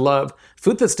simply with love,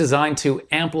 food that's designed to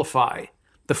amplify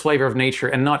the flavor of nature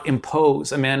and not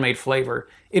impose a man-made flavor,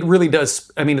 it really does.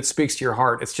 I mean, it speaks to your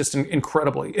heart. It's just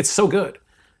incredibly, it's so good.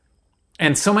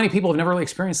 And so many people have never really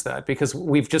experienced that because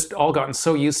we've just all gotten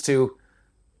so used to,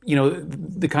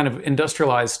 the kind of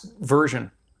industrialized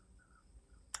version.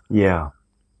 Yeah.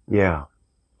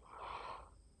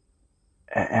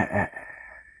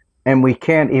 And we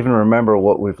can't even remember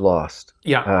what we've lost.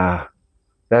 Yeah.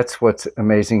 That's what's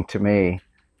amazing to me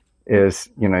is,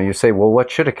 you say, well,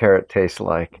 what should a carrot taste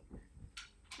like?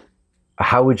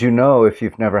 How would you know if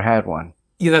you've never had one?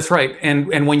 Yeah, that's right.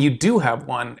 And when you do have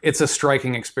one, it's a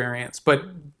striking experience. But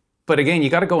again, you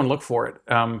got to go and look for it.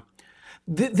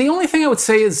 The only thing I would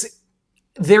say is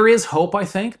there is hope, I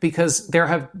think, because there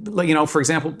have, for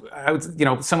example,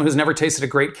 someone who's never tasted a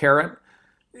great carrot.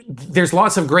 There's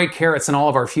lots of great carrots in all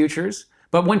of our futures.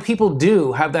 But when people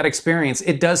do have that experience,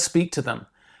 it does speak to them.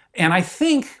 And I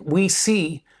think we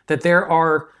see that there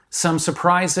are some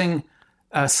surprising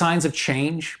signs of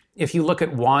change. If you look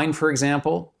at wine, for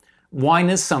example, wine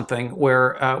is something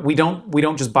where we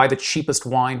don't just buy the cheapest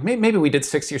wine. Maybe we did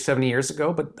 60 or 70 years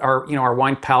ago, but our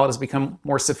wine palate has become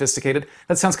more sophisticated.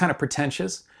 That sounds kind of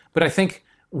pretentious, but I think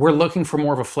we're looking for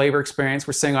more of a flavor experience.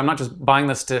 We're saying, I'm not just buying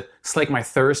this to slake my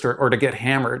thirst or to get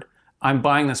hammered. I'm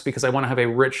buying this because I want to have a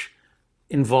rich,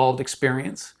 involved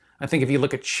experience. I think if you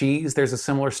look at cheese, there's a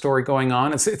similar story going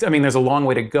on. There's a long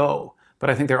way to go, but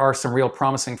I think there are some real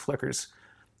promising flickers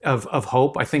of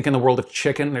hope. I think in the world of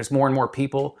chicken, there's more and more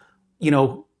people,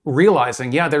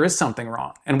 realizing, there is something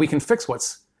wrong, and we can fix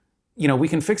we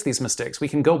can fix these mistakes. We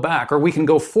can go back, or we can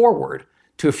go forward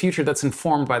to a future that's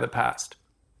informed by the past.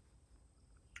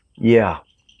 Yeah.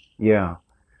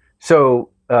 So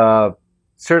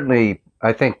certainly,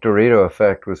 I think Dorito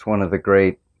Effect was one of the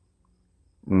great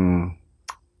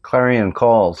clarion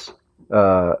calls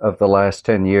of the last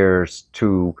 10 years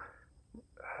to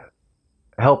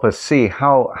help us see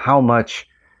how much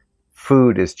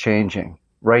food is changing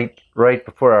right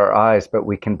before our eyes, but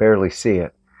we can barely see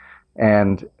it.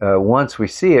 And once we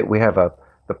see it, we have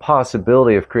the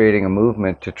possibility of creating a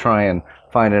movement to try and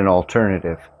find an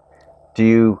alternative.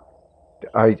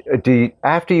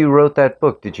 After you wrote that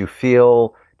book, did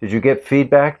you get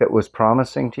feedback that was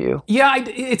promising to you? Yeah,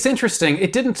 it's interesting.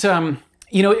 It didn't,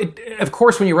 of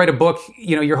course, when you write a book,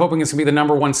 you're hoping it's going to be the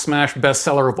number one smash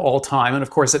bestseller of all time. And of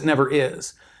course, it never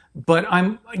is. But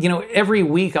every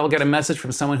week I'll get a message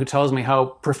from someone who tells me how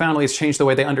profoundly it's changed the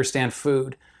way they understand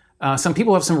food. Some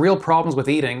people have some real problems with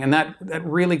eating, and that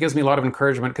really gives me a lot of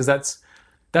encouragement, because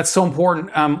that's so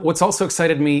important. What's also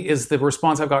excited me is the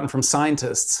response I've gotten from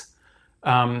scientists,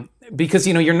 because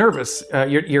you're nervous.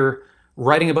 You're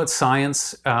writing about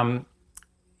science.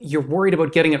 You're worried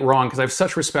about getting it wrong, because I have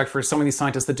such respect for some of these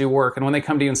scientists that do work. And when they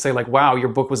come to you and say, like, wow, your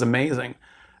book was amazing,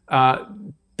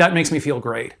 that makes me feel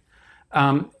great.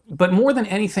 But more than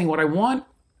anything, what I want,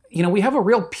 we have a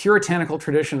real puritanical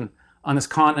tradition on this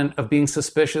continent of being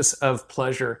suspicious of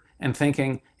pleasure and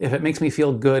thinking, if it makes me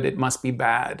feel good, it must be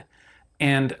bad.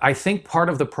 And I think part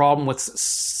of the problem with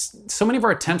so many of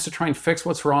our attempts to try and fix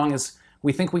what's wrong is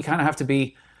we think we kind of have to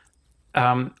be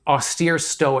austere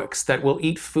stoics that will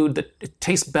eat food that it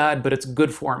tastes bad, but it's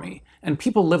good for me. And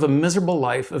people live a miserable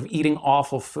life of eating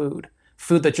awful food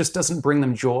that just doesn't bring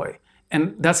them joy.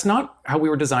 And that's not how we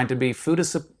were designed to be.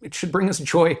 It should bring us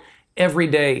joy every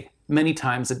day, many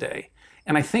times a day.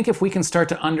 And I think if we can start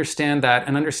to understand that,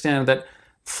 and understand that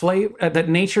that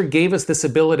nature gave us this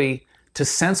ability to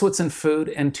sense what's in food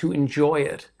and to enjoy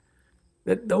it,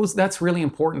 that's really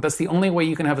important. That's the only way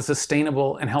you can have a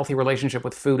sustainable and healthy relationship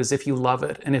with food, is if you love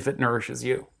it and if it nourishes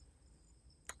you.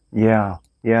 Yeah.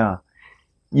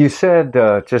 You said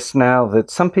just now that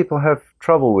some people have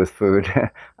trouble with food.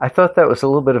 I thought that was a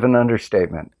little bit of an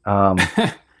understatement.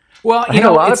 Well, a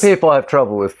lot of people have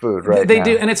trouble with food right now. They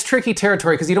do, and it's tricky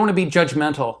territory, because you don't want to be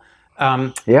judgmental.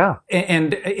 And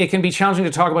it can be challenging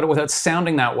to talk about it without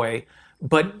sounding that way.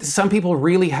 But some people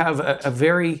really have a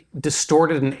very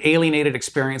distorted and alienated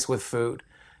experience with food.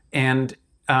 And,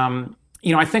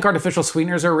 I think artificial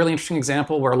sweeteners are a really interesting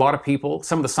example, where a lot of people,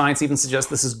 some of the science even suggests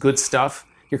this is good stuff.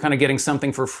 You're kind of getting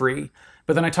something for free.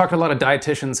 But then I talk to a lot of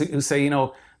dietitians who say,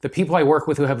 the people I work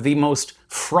with who have the most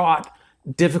fraught,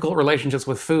 difficult relationships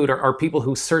with food are people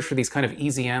who search for these kind of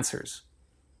easy answers.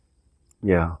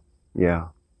 Yeah.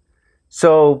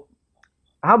 So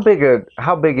how big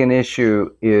an issue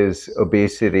is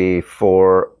obesity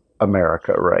for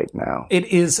America right now? It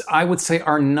is, I would say,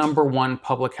 our number one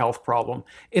public health problem.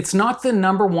 It's not the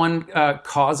number one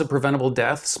cause of preventable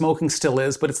death. Smoking still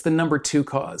is, but it's the number two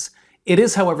cause. It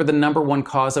is, however, the number one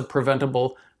cause of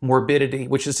preventable morbidity,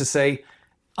 which is to say,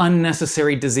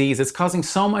 unnecessary disease. It's causing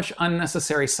so much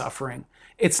unnecessary suffering.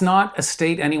 It's not a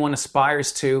state anyone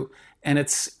aspires to, and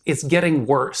it's getting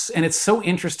worse. And it's so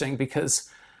interesting because,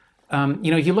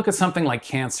 you look at something like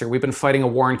cancer. We've been fighting a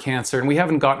war on cancer, and we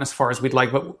haven't gotten as far as we'd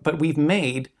like, but we've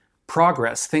made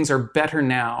progress. Things are better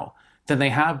now than they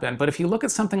have been. But if you look at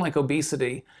something like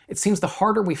obesity, it seems the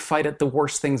harder we fight it, the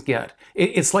worse things get.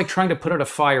 It's like trying to put out a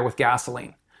fire with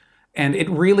gasoline. And it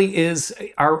really is,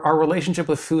 our relationship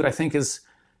with food, I think, is,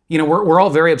 we're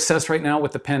all very obsessed right now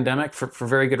with the pandemic for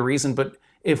very good reason. But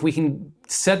if we can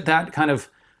set that kind of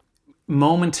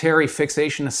momentary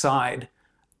fixation aside,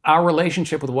 our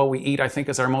relationship with what we eat, I think,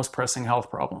 is our most pressing health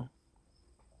problem.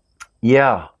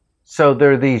 Yeah. So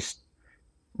there are these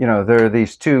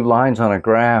two lines on a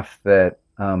graph that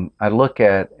I look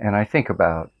at and I think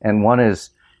about, and one is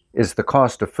the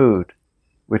cost of food,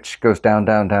 which goes down,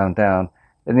 down, down, down,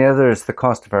 and the other is the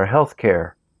cost of our health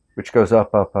care, which goes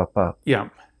up, up, up, up. Yeah.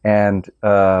 And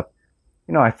I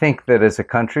think that as a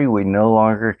country, we no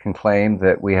longer can claim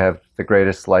that we have the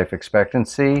greatest life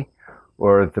expectancy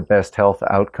or the best health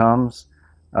outcomes,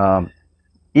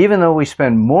 even though we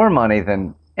spend more money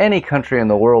than any country in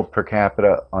the world per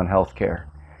capita on healthcare.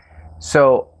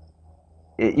 So,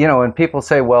 and people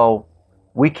say, well,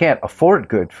 we can't afford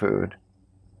good food.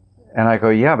 And I go,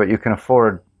 yeah, but you can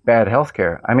afford bad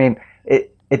healthcare. I mean,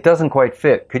 it doesn't quite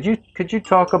fit. Could you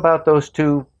talk about those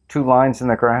two lines in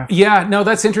the graph? Yeah, no,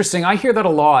 that's interesting. I hear that a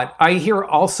lot. I hear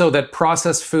also that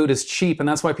processed food is cheap, and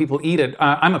that's why people eat it.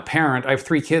 I'm a parent. I have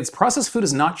 3 kids. Processed food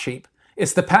is not cheap.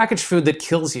 It's the packaged food that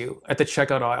kills you at the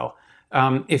checkout aisle.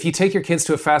 If you take your kids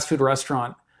to a fast food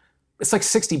restaurant, it's like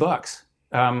 $60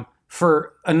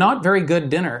 for a not very good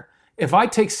dinner. If I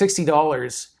take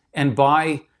 $60 and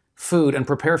buy food and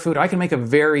prepare food, I can make a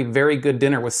very, very good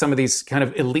dinner with some of these kind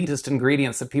of elitist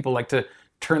ingredients that people like to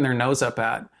turn their nose up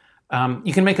at.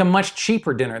 You can make a much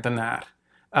cheaper dinner than that.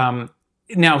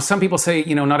 Now, some people say,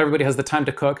 not everybody has the time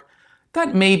to cook.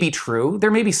 That may be true. There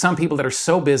may be some people that are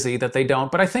so busy that they don't.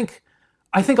 But I think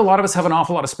a lot of us have an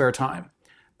awful lot of spare time.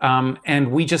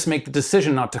 And we just make the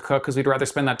decision not to cook because we'd rather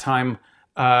spend that time,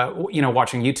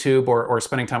 watching YouTube or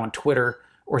spending time on Twitter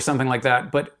or something like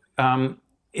that. But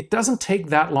it doesn't take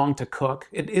that long to cook.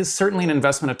 It is certainly an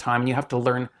investment of time, and you have to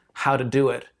learn how to do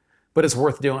it. But it's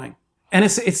worth doing. And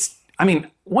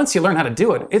once you learn how to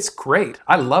do it, it's great.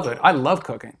 I love it. I love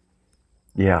cooking.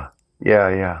 Yeah.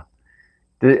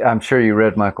 I'm sure you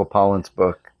read Michael Pollan's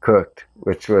book, Cooked,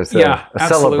 which was a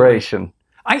celebration.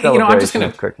 I'm just going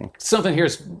to, something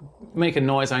here's making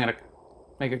noise. I'm going to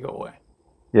make it go away.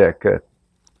 Yeah, good.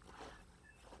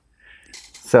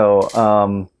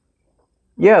 So,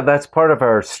 that's part of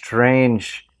our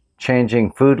strange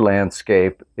changing food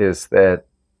landscape is that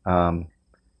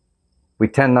we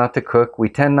tend not to cook. We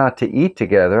tend not to eat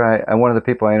together. One of the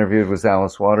people I interviewed was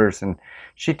Alice Waters, and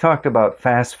she talked about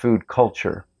fast food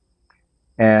culture.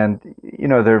 And,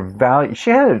 their value. She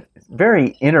had a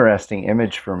very interesting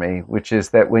image for me, which is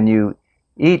that when you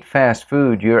eat fast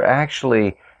food, you're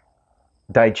actually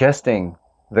digesting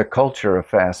the culture of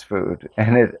fast food,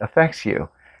 and it affects you.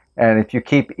 And if you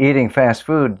keep eating fast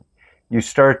food, you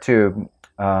start to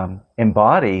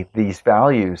embody these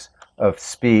values of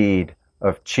speed,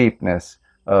 of cheapness,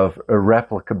 of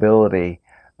replicability,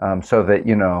 so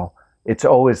that, it's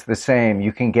always the same.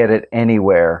 You can get it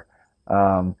anywhere.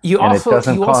 You also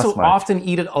often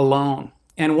eat it alone.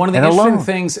 And one of the interesting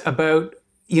things about,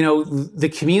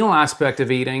 the communal aspect of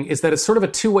eating is that it's sort of a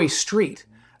two-way street.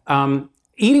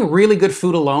 Eating really good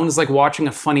food alone is like watching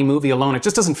a funny movie alone. It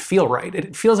just doesn't feel right.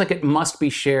 It feels like it must be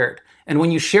shared. And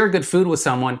when you share good food with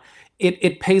someone,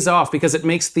 it pays off because it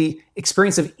makes the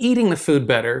experience of eating the food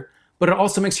better, but it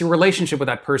also makes your relationship with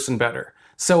that person better.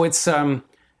 So it's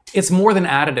more than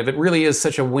additive. It really is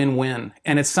such a win-win.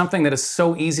 And it's something that is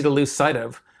so easy to lose sight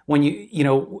of when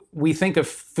we think of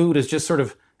food as just sort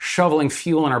of shoveling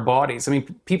fuel in our bodies. I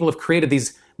mean, people have created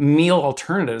these meal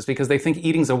alternatives because they think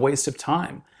eating's a waste of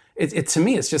time. To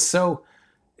me, it's just so,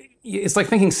 it's like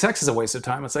thinking sex is a waste of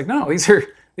time. It's like, no,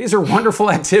 these are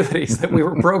wonderful activities that we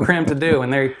were programmed to do,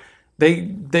 and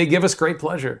they give us great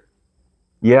pleasure.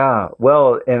 Yeah,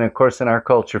 well, and of course in our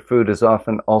culture, food is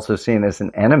often also seen as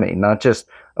an enemy, not just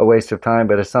a waste of time,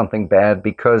 but as something bad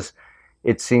because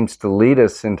it seems to lead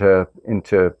us into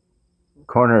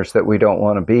corners that we don't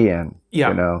want to be in,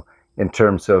 in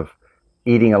terms of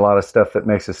eating a lot of stuff that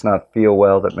makes us not feel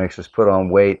well, that makes us put on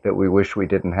weight that we wish we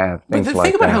didn't have. But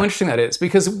think about how interesting that is,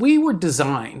 because we were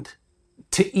designed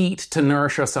to eat, to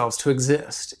nourish ourselves, to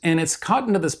exist. And it's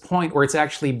gotten to this point where it's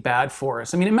actually bad for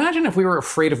us. I mean, imagine if we were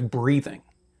afraid of breathing.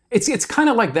 It's kind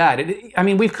of like that.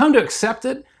 We've come to accept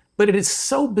it, but it is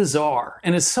so bizarre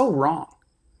and it's so wrong.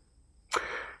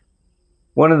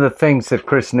 One of the things that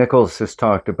Chris Nichols has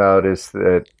talked about is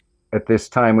that at this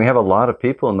time, we have a lot of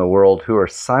people in the world who are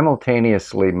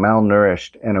simultaneously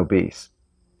malnourished and obese.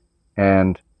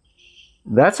 And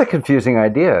that's a confusing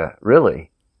idea,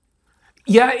 really.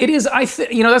 Yeah, it is.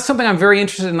 That's something I'm very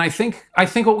interested in. I think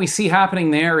what we see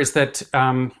happening there is that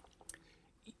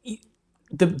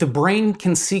the brain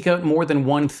can seek out more than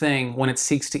one thing when it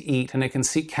seeks to eat, and it can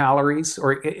seek calories,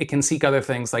 or it can seek other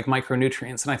things like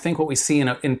micronutrients. And I think what we see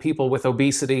in people with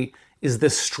obesity is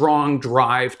this strong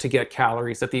drive to get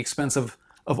calories at the expense of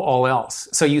all else.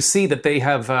 So you see that they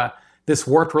have this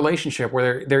warped relationship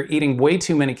where they're eating way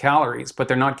too many calories, but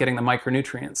they're not getting the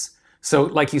micronutrients. So,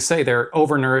 like you say, they're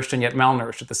overnourished and yet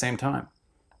malnourished at the same time.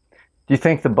 Do you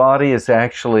think the body is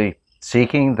actually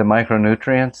seeking the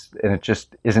micronutrients and it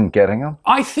just isn't getting them?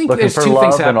 I think Looking there's for two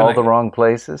things love in happening. all the wrong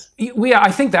places? Yeah,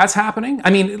 I think that's happening. I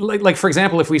mean, like for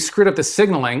example, if we screwed up the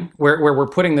signaling where we're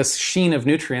putting this sheen of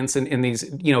nutrients in these,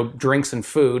 drinks and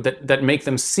food that make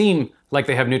them seem like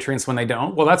they have nutrients when they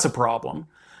don't, well, that's a problem.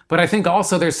 But I think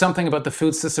also there's something about the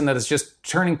food system that is just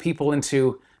turning people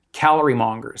into calorie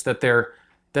mongers, that they're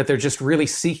just really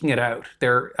seeking it out.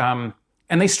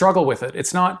 And they struggle with it.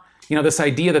 It's not, this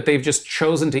idea that they've just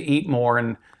chosen to eat more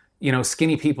and,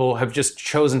 skinny people have just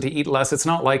chosen to eat less. It's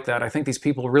not like that. I think these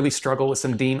people really struggle with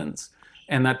some demons,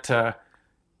 and that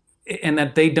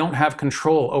they don't have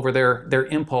control over their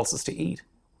impulses to eat.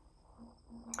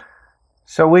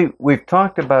 So we've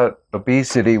talked about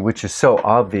obesity, which is so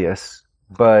obvious,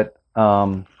 but there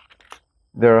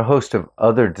are a host of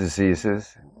other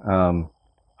diseases,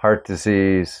 heart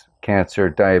disease, cancer,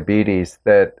 diabetes,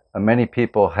 that many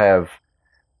people have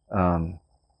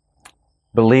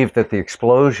believe that the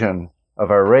explosion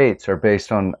of our rates are based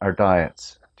on our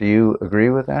diets. Do you agree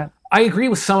with that? I agree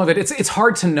with some of it. It's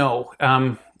hard to know.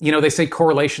 They say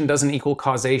correlation doesn't equal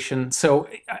causation. So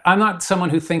I'm not someone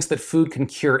who thinks that food can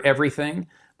cure everything,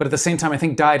 but at the same time, I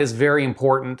think diet is very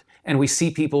important. And we see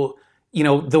people,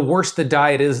 the worse the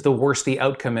diet is, the worse the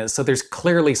outcome is. So there's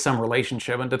clearly some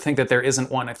relationship. And to think that there isn't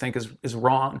one, I think is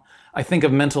wrong. I think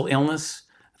of mental illness,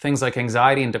 things like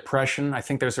anxiety and depression. I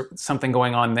think there's something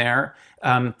going on there.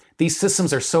 These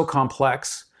systems are so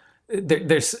complex.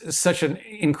 There's such an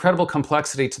incredible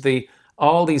complexity to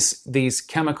all these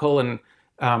chemical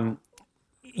and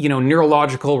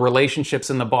neurological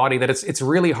relationships in the body that it's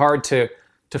really hard to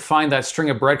find that string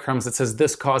of breadcrumbs that says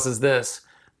this causes this.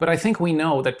 But I think we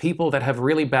know that people that have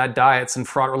really bad diets and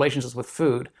fraught relationships with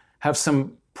food have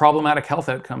some problematic health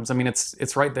outcomes. I mean,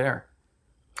 it's right there.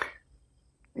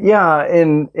 Yeah,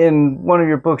 in one of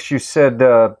your books, you said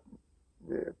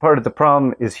part of the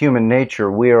problem is human nature.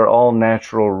 We are all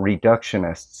natural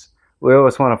reductionists. We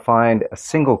always want to find a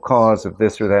single cause of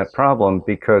this or that problem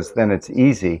because then it's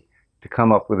easy to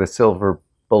come up with a silver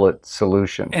bullet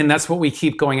solution. And that's what we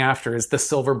keep going after, is the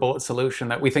silver bullet solution,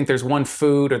 that we think there's one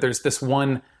food or there's this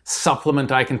one supplement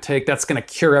I can take that's going to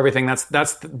cure everything.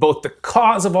 That's both the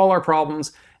cause of all our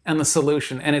problems and the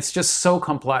solution. And it's just so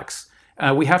complex.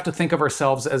 We have to think of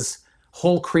ourselves as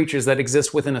whole creatures that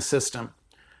exist within a system.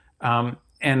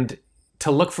 And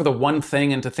to look for the one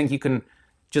thing and to think you can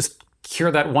just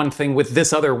cure that one thing with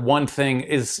this other one thing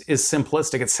is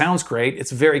simplistic. It sounds great.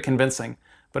 It's very convincing,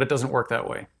 but it doesn't work that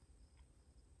way.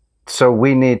 So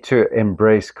we need to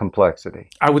embrace complexity.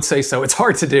 I would say so. It's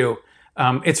hard to do.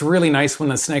 It's really nice when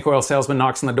the snake oil salesman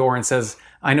knocks on the door and says,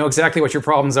 I know exactly what your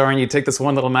problems are, and you take this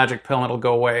one little magic pill and it'll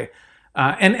go away.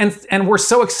 And we're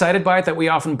so excited by it that we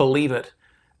often believe it,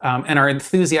 and are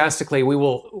enthusiastically we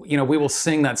will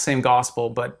sing that same gospel.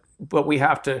 But we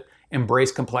have to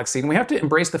embrace complexity, and we have to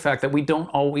embrace the fact that we don't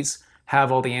always have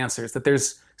all the answers. That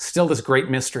there's still this great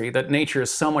mystery, that nature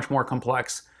is so much more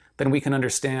complex than we can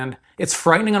understand. It's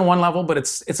frightening on one level, but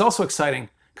it's also exciting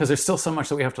because there's still so much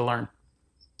that we have to learn.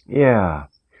 Yeah,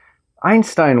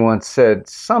 Einstein once said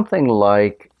something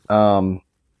like.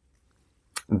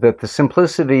 That the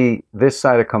simplicity, this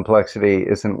side of complexity,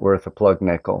 isn't worth a plug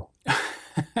nickel.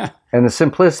 And the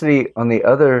simplicity on the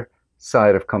other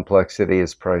side of complexity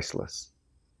is priceless.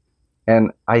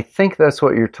 And I think that's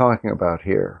what you're talking about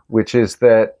here, which is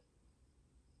that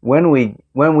when we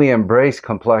embrace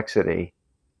complexity,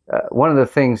 one of the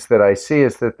things that I see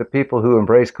is that the people who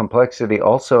embrace complexity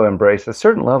also embrace a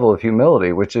certain level of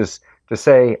humility, which is to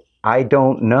say, I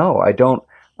don't know. I don't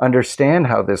understand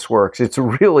how this works. It's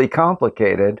really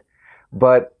complicated,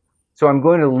 but so I'm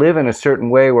going to live in a certain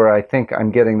way where I think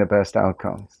I'm getting the best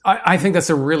outcomes. I think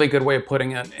that's a really good way of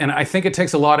putting it. And I think it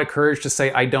takes a lot of courage to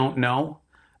say, I don't know.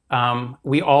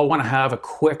 We all want to have a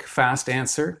quick, fast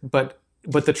answer, but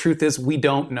the truth is we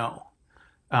don't know.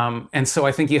 And so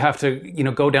I think you have to,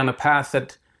 go down the path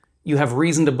that you have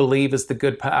reason to believe is the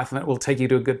good path and that will take you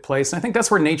to a good place. And I think that's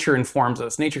where nature informs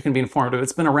us. Nature can be informative.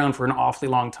 It's been around for an awfully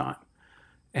long time.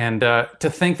 And to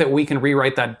think that we can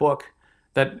rewrite that book,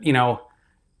 that,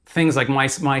 things like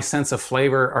my sense of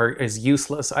flavor is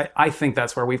useless, I think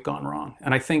that's where we've gone wrong.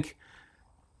 And I think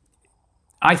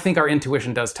our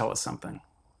intuition does tell us something.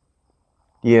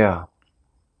 Yeah.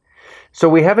 So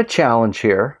we have a challenge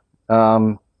here.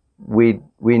 We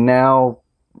now,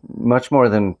 much more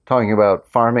than talking about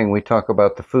farming, we talk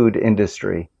about the food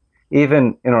industry.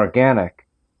 Even in organic,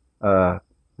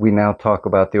 we now talk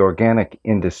about the organic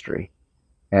industry.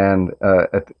 And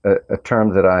a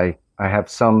term that I I have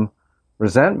some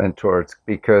resentment towards,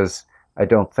 because I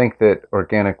don't think that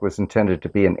organic was intended to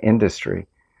be an industry.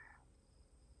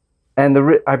 And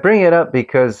I bring it up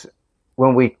because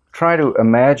when we try to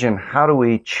imagine how do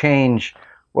we change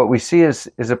what we see is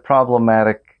a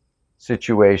problematic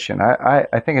situation.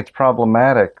 I think it's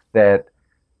problematic that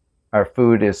our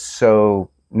food is so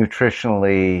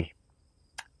nutritionally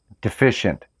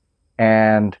deficient.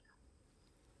 And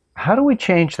how do we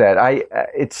change that?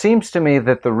 It seems to me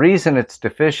that the reason it's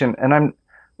deficient, and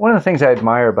one of the things I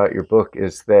admire about your book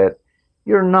is that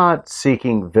you're not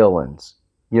seeking villains.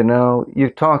 You know, you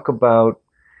talk about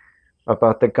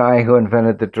the guy who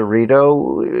invented the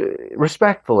Dorito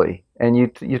respectfully, and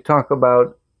you talk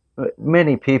about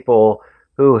many people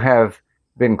who have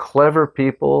been clever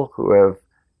people, who have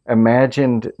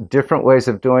imagined different ways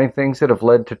of doing things that have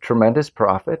led to tremendous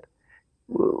profit,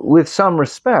 with some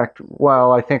respect,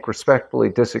 while I think respectfully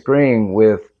disagreeing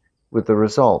with the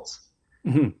results.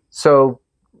 Mm-hmm. So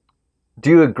do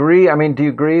you agree? I mean, do you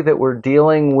agree that we're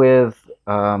dealing with,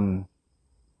 I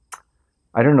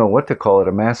don't know what to call it,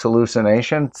 a mass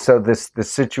hallucination? So this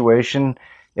situation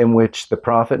in which the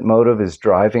profit motive is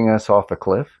driving us off a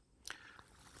cliff?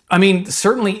 I mean,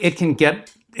 certainly it can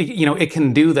it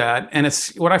can do that. And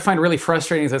it's what I find really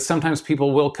frustrating is that sometimes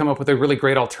people will come up with a really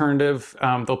great alternative.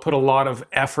 They'll put a lot of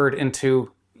effort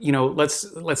into,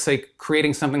 let's say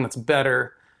creating something that's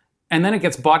better. And then it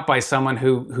gets bought by someone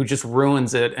who just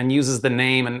ruins it and uses the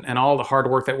name and all the hard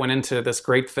work that went into this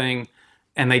great thing.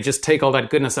 And they just take all that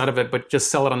goodness out of it, but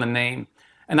just sell it on the name.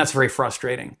 And that's very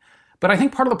frustrating. But I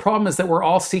think part of the problem is that we're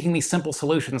all seeking these simple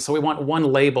solutions. So we want one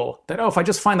label that, if I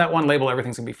just find that one label,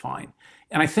 everything's gonna be fine.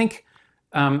 And I think,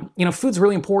 food's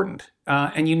really important.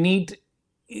 And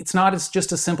it's not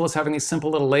just as simple as having these simple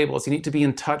little labels. You need to be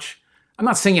in touch. I'm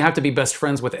not saying you have to be best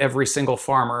friends with every single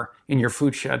farmer in your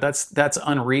food shed. That's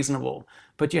unreasonable.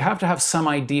 But you have to have some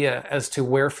idea as to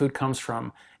where food comes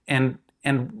from and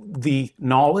the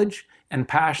knowledge and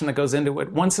passion that goes into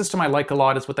it. One system I like a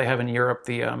lot is what they have in Europe,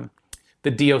 the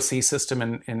DOC system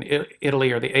in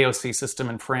Italy, or the AOC system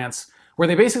in France, where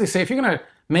they basically say, if you're going to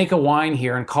make a wine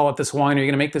here and call it this wine, or you're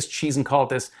going to make this cheese and call it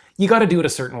this, you got to do it a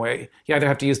certain way. You either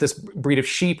have to use this breed of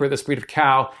sheep or this breed of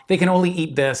cow. They can only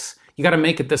eat this. You got to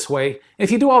make it this way.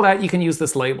 If you do all that, you can use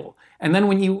this label. And then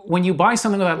when you buy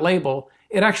something with that label,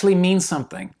 it actually means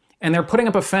something. And they're putting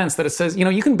up a fence that it says,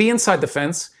 you can be inside the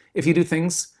fence if you do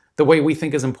things the way we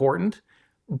think is important,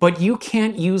 but you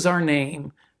can't use our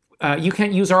name. You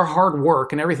can't use our hard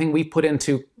work and everything we put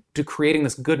into creating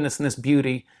this goodness and this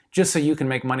beauty just so you can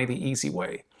make money the easy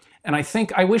way. And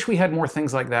I wish we had more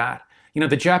things like that.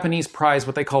 The Japanese prize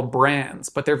what they call brands,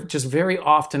 but they're just very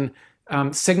often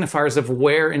signifiers of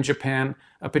where in Japan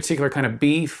a particular kind of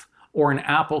beef or an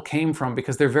apple came from,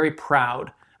 because they're very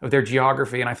proud of their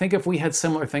geography. And I think if we had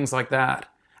similar things like that,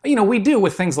 we do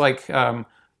with things like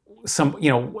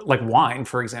like wine,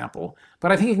 for example,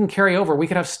 but I think it can carry over. We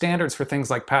could have standards for things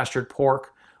like pastured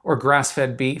pork or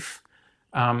grass-fed beef,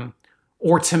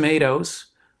 or tomatoes,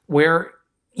 where,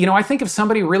 I think if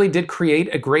somebody really did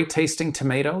create a great tasting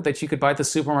tomato that you could buy at the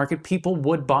supermarket, people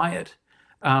would buy it.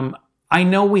 I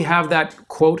know we have that,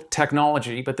 quote,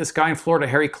 technology, but this guy in Florida,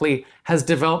 Harry Klee, has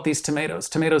developed these tomatoes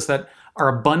that are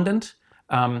abundant.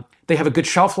 They have a good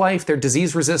shelf life. They're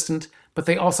disease resistant, but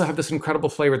they also have this incredible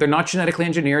flavor. They're not genetically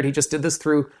engineered. He just did this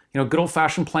through, good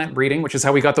old-fashioned plant breeding, which is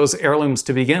how we got those heirlooms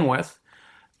to begin with.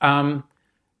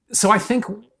 So I think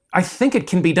it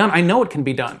can be done. I know it can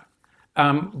be done.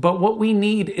 But what we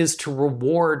need is to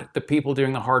reward the people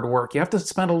doing the hard work. You have to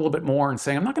spend a little bit more and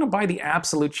saying, I'm not going to buy the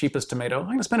absolute cheapest tomato. I'm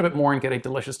going to spend a bit more and get a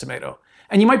delicious tomato.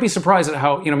 And you might be surprised at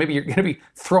how, maybe you're going to be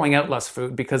throwing out less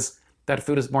food because that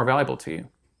food is more valuable to you.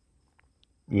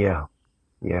 Yeah.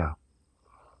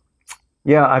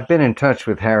 I've been in touch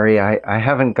with Harry. I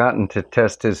haven't gotten to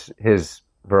test his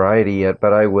variety yet,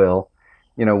 but I will.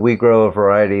 We grow a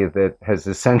variety that has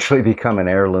essentially become an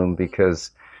heirloom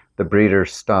because the breeder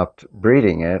stopped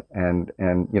breeding it, and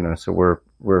so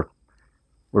we're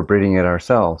breeding it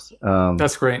ourselves.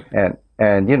 That's great. And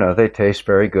they taste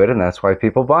very good, and that's why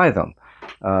people buy them.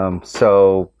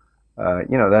 So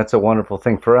that's a wonderful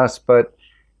thing for us. But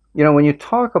when you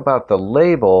talk about the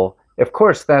label, of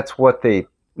course, that's what the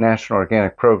National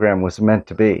Organic Program was meant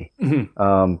to be.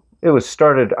 Mm-hmm. It was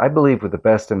started, I believe, with the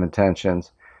best of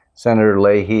intentions. Senator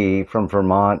Leahy from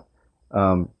Vermont,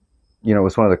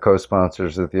 was one of the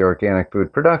co-sponsors of the Organic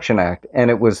Food Production Act, and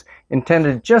it was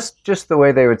intended just the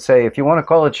way they would say, if you want to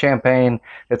call it champagne,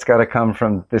 it's got to come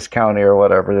from this county or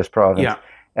whatever, this province. Yeah.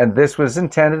 And this was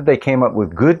intended. They came up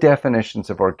with good definitions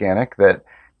of organic that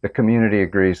the community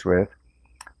agrees with.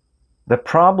 The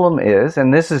problem is,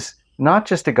 and this is not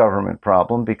just a government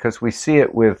problem, because we see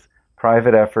it with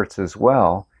private efforts as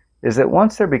well, is that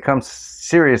once there becomes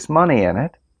serious money in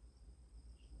it,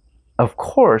 of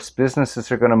course,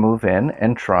 businesses are going to move in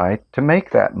and try to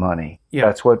make that money. Yeah.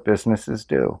 That's what businesses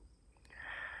do.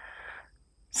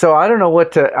 So I don't know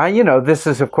what to, this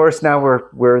is, of course, now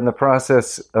we're in the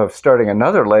process of starting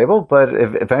another label, but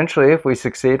eventually, if we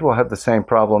succeed, we'll have the same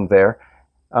problem there.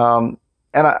 And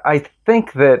I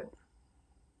think that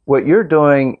what you're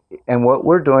doing and what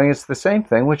we're doing is the same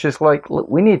thing, which is like,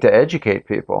 we need to educate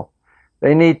people.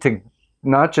 They need to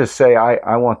not just say,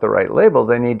 I want the right label.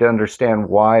 They need to understand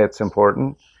why it's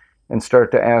important and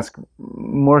start to ask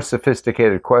more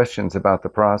sophisticated questions about the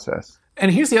process.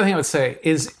 And here's the other thing I would say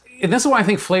is, and this is why I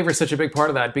think flavor is such a big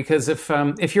part of that, because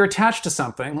if you're attached to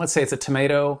something, let's say it's a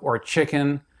tomato or a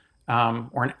chicken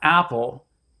or an apple,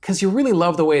 because you really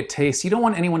love the way it tastes, you don't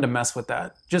want anyone to mess with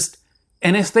that.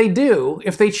 And if they do,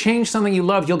 if they change something you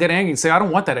love, you'll get angry and say, I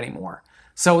don't want that anymore.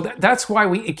 So that's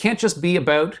why it can't just be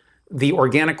about the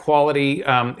organic quality,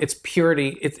 its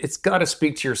purity. It's got to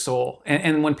speak to your soul.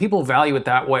 And when people value it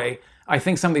that way, I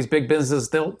think some of these big businesses,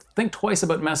 they'll think twice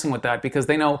about messing with that, because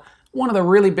they know one of the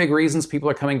really big reasons people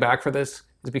are coming back for this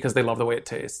is because they love the way it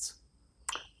tastes.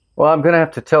 Well, I'm going to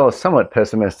have to tell a somewhat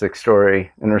pessimistic story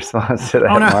in response to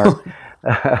that,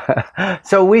 Mark.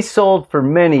 So we sold for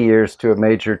many years to a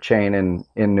major chain in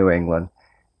New England,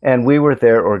 and we were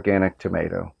their organic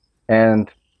tomato. And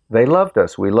they loved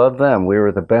us. We loved them. We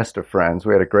were the best of friends.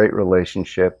 We had a great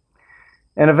relationship.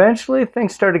 And eventually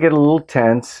things started to get a little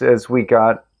tense as we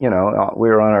got, we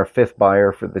were on our fifth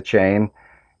buyer for the chain.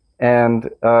 And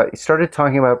he started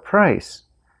talking about price.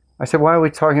 I said, why are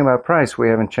we talking about price? We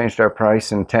haven't changed our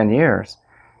price in 10 years.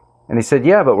 And he said,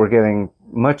 yeah, but we're getting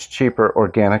much cheaper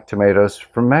organic tomatoes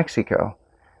from Mexico.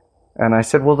 And I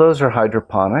said, well, those are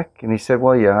hydroponic. And he said,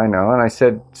 well, yeah, I know. And I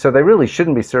said, so they really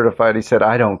shouldn't be certified. He said,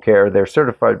 I don't care. They're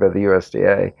certified by the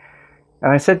USDA.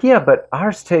 And I said, yeah, but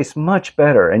ours tastes much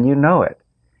better, and you know it.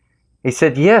 He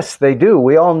said, yes, they do.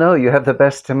 We all know you have the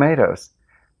best tomatoes.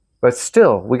 But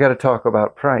still, we got to talk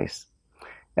about price.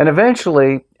 And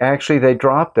eventually, actually, they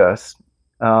dropped us.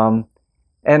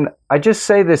 And I just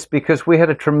say this because we had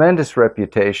a tremendous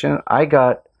reputation. I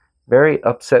got very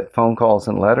upset phone calls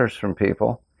and letters from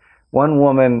people. One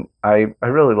woman, I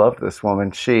really loved this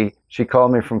woman. She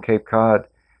called me from Cape Cod,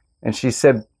 and she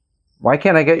said, why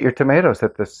can't I get your tomatoes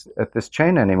at this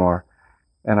chain anymore?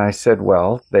 And I said,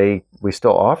 well, we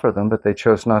still offer them, but they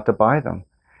chose not to buy them.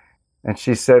 And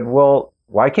she said, well,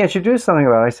 why can't you do something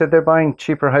about it? I said, they're buying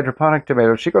cheaper hydroponic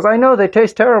tomatoes. She goes, I know, they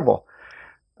taste terrible.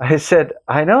 I said,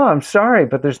 I know, I'm sorry,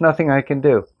 but there's nothing I can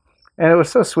do. And it was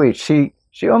so sweet. She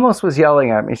almost was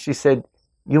yelling at me. She said,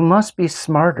 you must be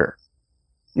smarter.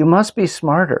 You must be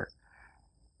smarter.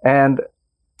 And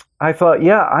I thought,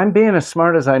 yeah, I'm being as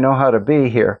smart as I know how to be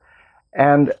here.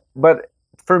 But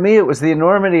for me, it was the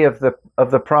enormity of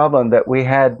the problem that we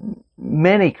had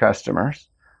many customers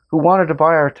who wanted to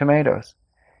buy our tomatoes.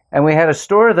 And we had a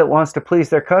store that wants to please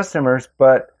their customers,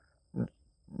 but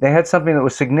they had something that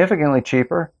was significantly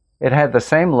cheaper. It had the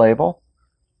same label.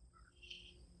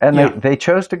 And they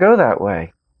chose to go that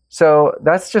way. So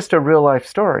that's just a real life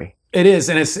story. It is,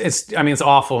 and it's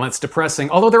awful and it's depressing.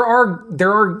 Although there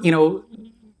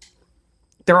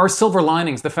are silver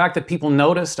linings. The fact that people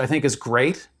noticed, I think, is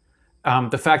great.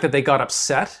 The fact that they got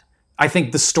upset, I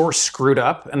think the store screwed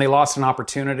up and they lost an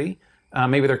opportunity.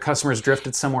 Maybe their customers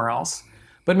drifted somewhere else.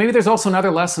 But maybe there's also another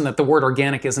lesson that the word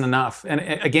organic isn't enough. And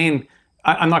again,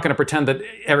 I'm not going to pretend that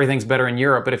everything's better in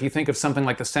Europe, but if you think of something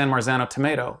like the San Marzano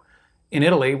tomato in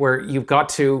Italy, where you've got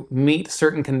to meet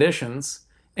certain conditions,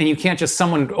 and you can't just,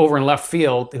 someone over in left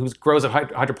field who grows it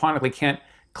hydroponically can't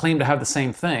claim to have the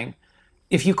same thing.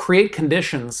 If you create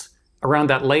conditions around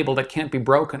that label that can't be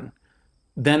broken,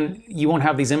 then you won't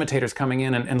have these imitators coming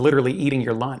in and literally eating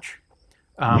your lunch.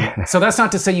 So that's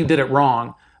not to say you did it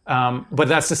wrong, but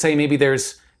that's to say maybe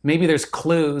there's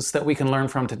clues that we can learn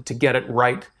from to get it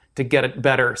right, to get it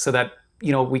better, so that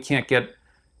we can't get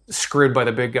screwed by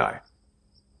the big guy.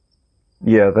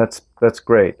 Yeah, that's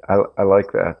great. I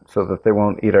like that, so that they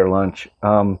won't eat our lunch.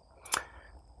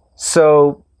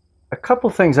 So a couple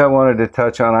things I wanted to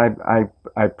touch on.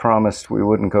 I promised we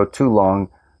wouldn't go too long.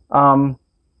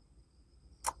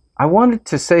 I wanted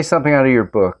to say something out of your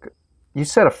book. You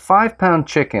said a 5-pound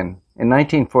chicken in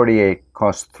 1948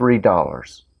 cost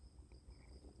 $3.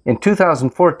 In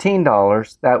 2014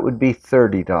 dollars, that would be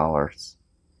 $30.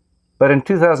 But in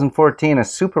 2014, a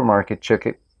supermarket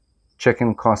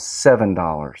chicken costs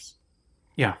 $7.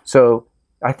 Yeah. So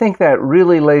I think that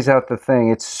really lays out the thing.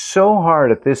 It's so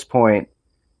hard at this point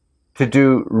to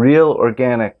do real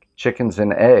organic chickens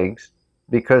and eggs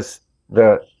because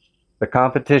the the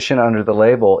competition under the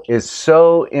label is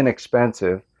so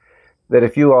inexpensive that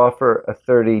if you offer a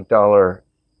 $30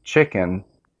 chicken,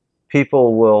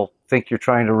 people will think you're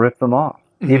trying to rip them off,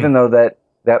 even though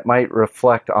that might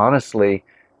reflect honestly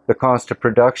the cost of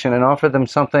production, and offer them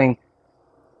something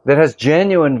that has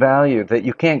genuine value that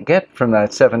you can't get from that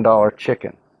 $7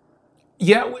 chicken.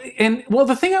 Yeah, and well,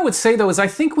 the thing I would say though is I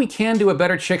think we can do a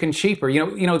better chicken cheaper.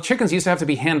 Chickens used to have to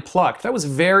be hand plucked. That was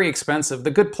very expensive.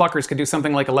 The good pluckers could do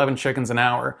something like 11 chickens an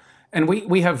hour, and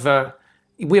we have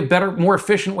better, more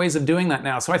efficient ways of doing that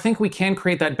now. So I think we can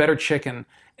create that better chicken,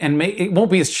 and it won't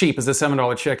be as cheap as the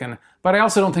 $7 chicken, but I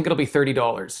also don't think it'll be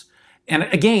 $30. And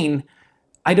again,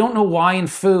 I don't know why in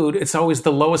food it's always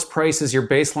the lowest price is your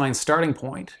baseline starting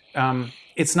point.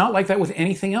 It's not like that with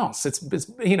anything else. It's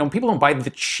people don't buy the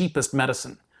cheapest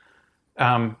medicine.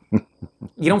 You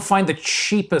don't find the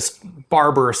cheapest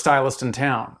barber or stylist in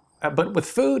town. But with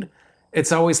food,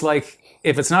 it's always like,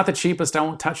 if it's not the cheapest, I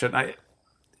won't touch it.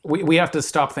 We have to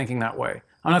stop thinking that way.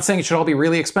 I'm not saying it should all be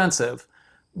really expensive,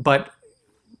 but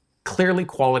clearly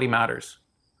quality matters.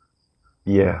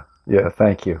 Yeah,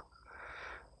 thank you.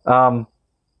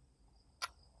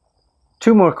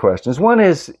 Two more questions. One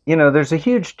is, there's a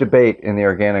huge debate in the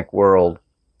organic world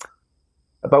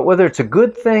about whether it's a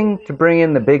good thing to bring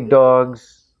in the big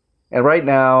dogs. And right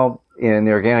now, in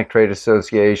the Organic Trade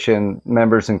Association,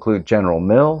 members include General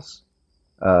Mills,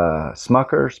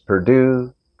 Smuckers,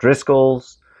 Purdue,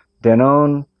 Driscoll's,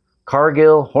 Danone,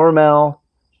 Cargill, Hormel,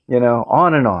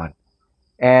 on and on.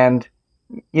 And,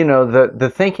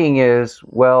 the thinking is,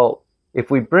 well, if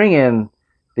we bring in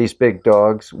these big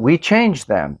dogs, we change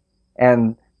them.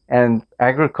 And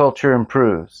agriculture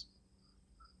improves.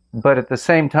 But at the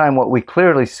same time, what we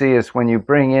clearly see is when you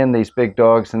bring in these big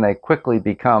dogs and they quickly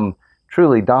become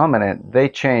truly dominant, they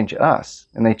change us,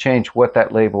 and they change what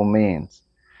that label means.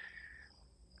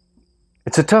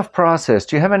 It's a tough process.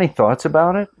 Do you have any thoughts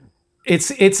about it?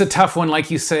 It's a tough one, like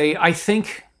you say. I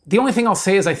think the only thing I'll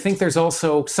say is I think there's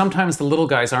also, sometimes the little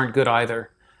guys aren't good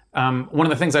either. One of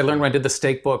the things I learned when I did the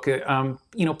steak book,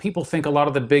 people think a lot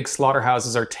of the big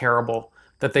slaughterhouses are terrible,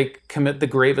 that they commit the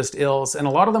gravest ills, and a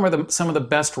lot of them are some of the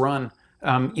best run.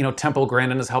 Temple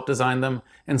Grandin has helped design them,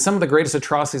 and some of the greatest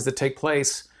atrocities that take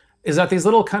place is at these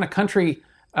little kind of country,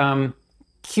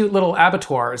 cute little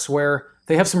abattoirs where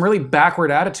they have some really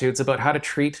backward attitudes about how to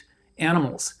treat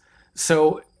animals.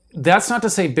 So that's not to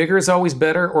say bigger is always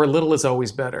better or little is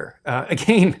always better.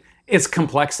 Again, it's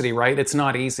complexity, right? It's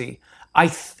not easy.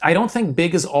 I don't think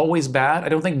big is always bad. I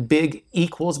don't think big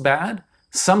equals bad.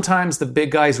 Sometimes the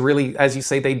big guys really, as you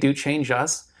say, they do change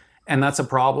us, and that's a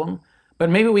problem. But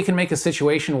maybe we can make a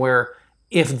situation where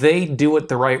if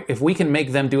we can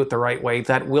make them do it the right way,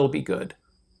 that will be good.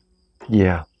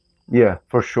 Yeah,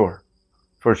 for sure.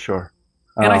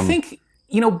 And I think,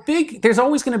 big, there's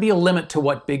always going to be a limit to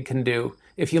what big can do.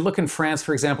 If you look in France,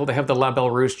 for example, they have the La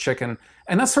Belle Rouge chicken,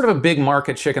 and that's sort of a big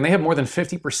market chicken. They have more than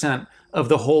 50% of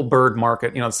the whole bird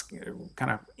market. It's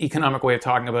kind of economic way of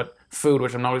talking about food,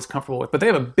 which I'm not always comfortable with, but they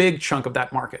have a big chunk of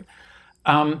that market.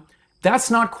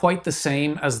 That's not quite the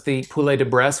same as the poulet de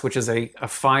Bresse, which is a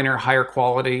finer, higher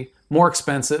quality, more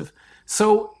expensive.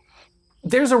 So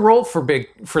there's a role for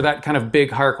that kind of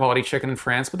big, higher quality chicken in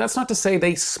France, but that's not to say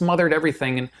they smothered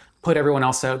everything and put everyone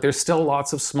else out. There's still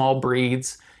lots of small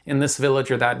breeds in this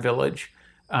village or that village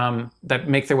that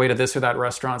make their way to this or that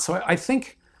restaurant. So I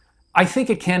think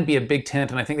it can be a big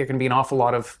tent, and I think there can be an awful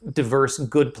lot of diverse,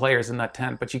 good players in that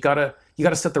tent. But you gotta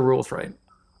set the rules right.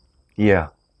 Yeah,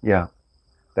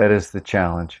 that is the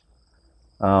challenge.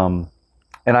 And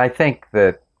I think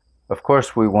that, of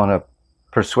course, we want to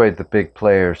persuade the big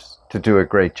players to do a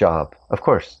great job. Of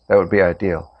course, that would be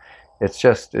ideal. It's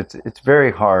just it's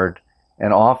very hard,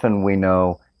 and often we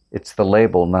know it's the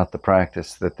label, not the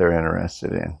practice, that they're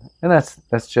interested in, and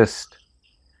that's just.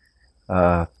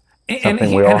 And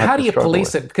how do you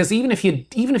police it? Because even if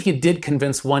you did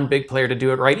convince one big player to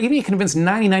do it right, even if you convince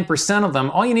 99% of them,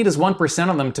 all you need is 1%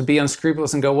 of them to be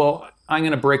unscrupulous and go, well, I'm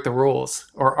going to break the rules,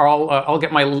 or I'll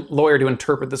get my lawyer to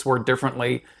interpret this word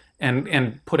differently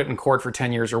and put it in court for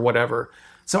 10 years or whatever.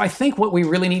 So I think what we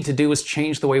really need to do is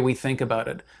change the way we think about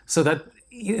it, so that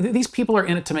these people are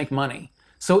in it to make money.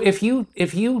 So if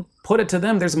you put it to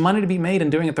them, there's money to be made in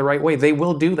doing it the right way. They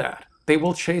will do that. They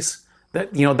will chase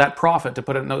that profit, to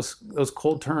put it in those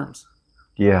cold terms.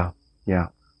 Yeah.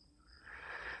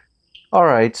 All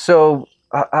right. So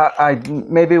I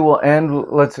maybe we'll end.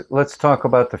 Let's talk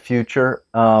about the future.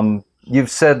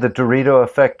 You've said the Dorito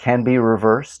effect can be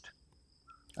reversed.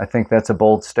 I think that's a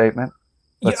bold statement.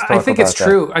 I think it's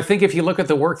true. I think if you look at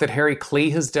the work that Harry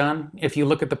Klee has done, if you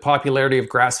look at the popularity of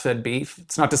grass-fed beef,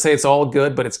 it's not to say it's all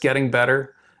good, but it's getting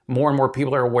better. More and more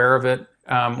people are aware of it.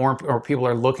 More and more people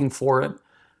are looking for it.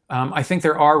 I think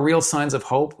there are real signs of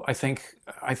hope. I think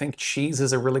cheese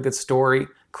is a really good story.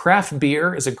 Craft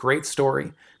beer is a great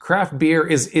story. Craft beer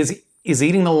is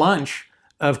eating the lunch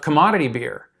of commodity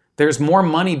beer. There's more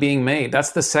money being made.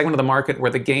 That's the segment of the market where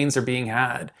the gains are being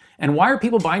had. And why are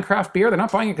people buying craft beer? They're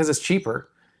not buying it because it's cheaper.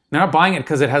 They're not buying it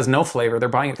because it has no flavor. They're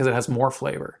buying it because it has more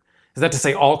flavor. Is that to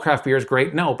say all craft beer is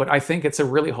great? No, but I think it's a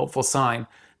really hopeful sign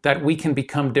that we can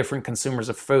become different consumers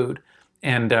of food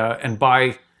and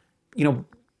buy,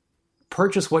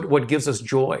 purchase what gives us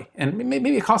joy. And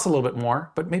maybe it costs a little bit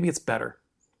more, but maybe it's better.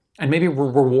 And maybe we're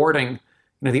rewarding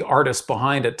the artists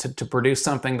behind it to produce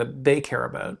something that they care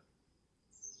about.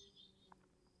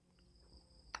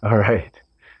 All right.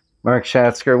 Mark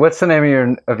Schatzker, what's the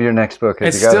name of your next book?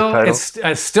 It's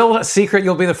still a secret.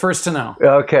 You'll be the first to know.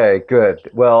 Okay, good.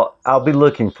 Well, I'll be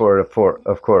looking for it,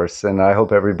 of course, and I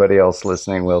hope everybody else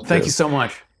listening will too. Thank you so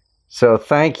much. So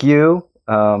thank you.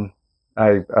 I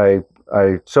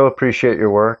so appreciate your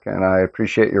work, and I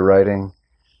appreciate your writing.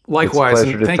 Likewise,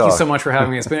 and thank you so much for having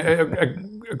me. It's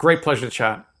been a great pleasure to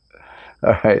chat.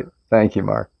 All right. Thank you,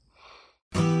 Mark.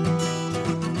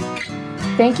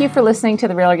 Thank you for listening to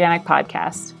the Real Organic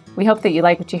Podcast. We hope that you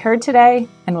like what you heard today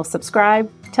and will subscribe,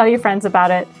 tell your friends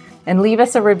about it, and leave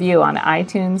us a review on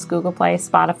iTunes, Google Play,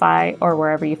 Spotify, or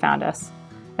wherever you found us.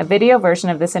 A video version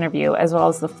of this interview, as well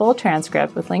as the full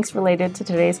transcript with links related to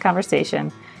today's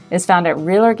conversation, is found at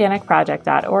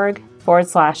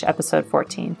realorganicproject.org/episode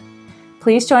 14.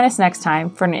 Please join us next time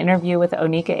for an interview with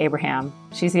Onika Abraham.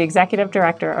 She's the Executive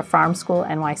Director of Farm School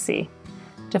NYC.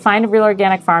 To find a Real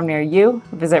Organic farm near you,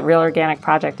 visit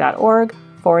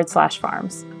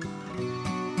realorganicproject.org/farms.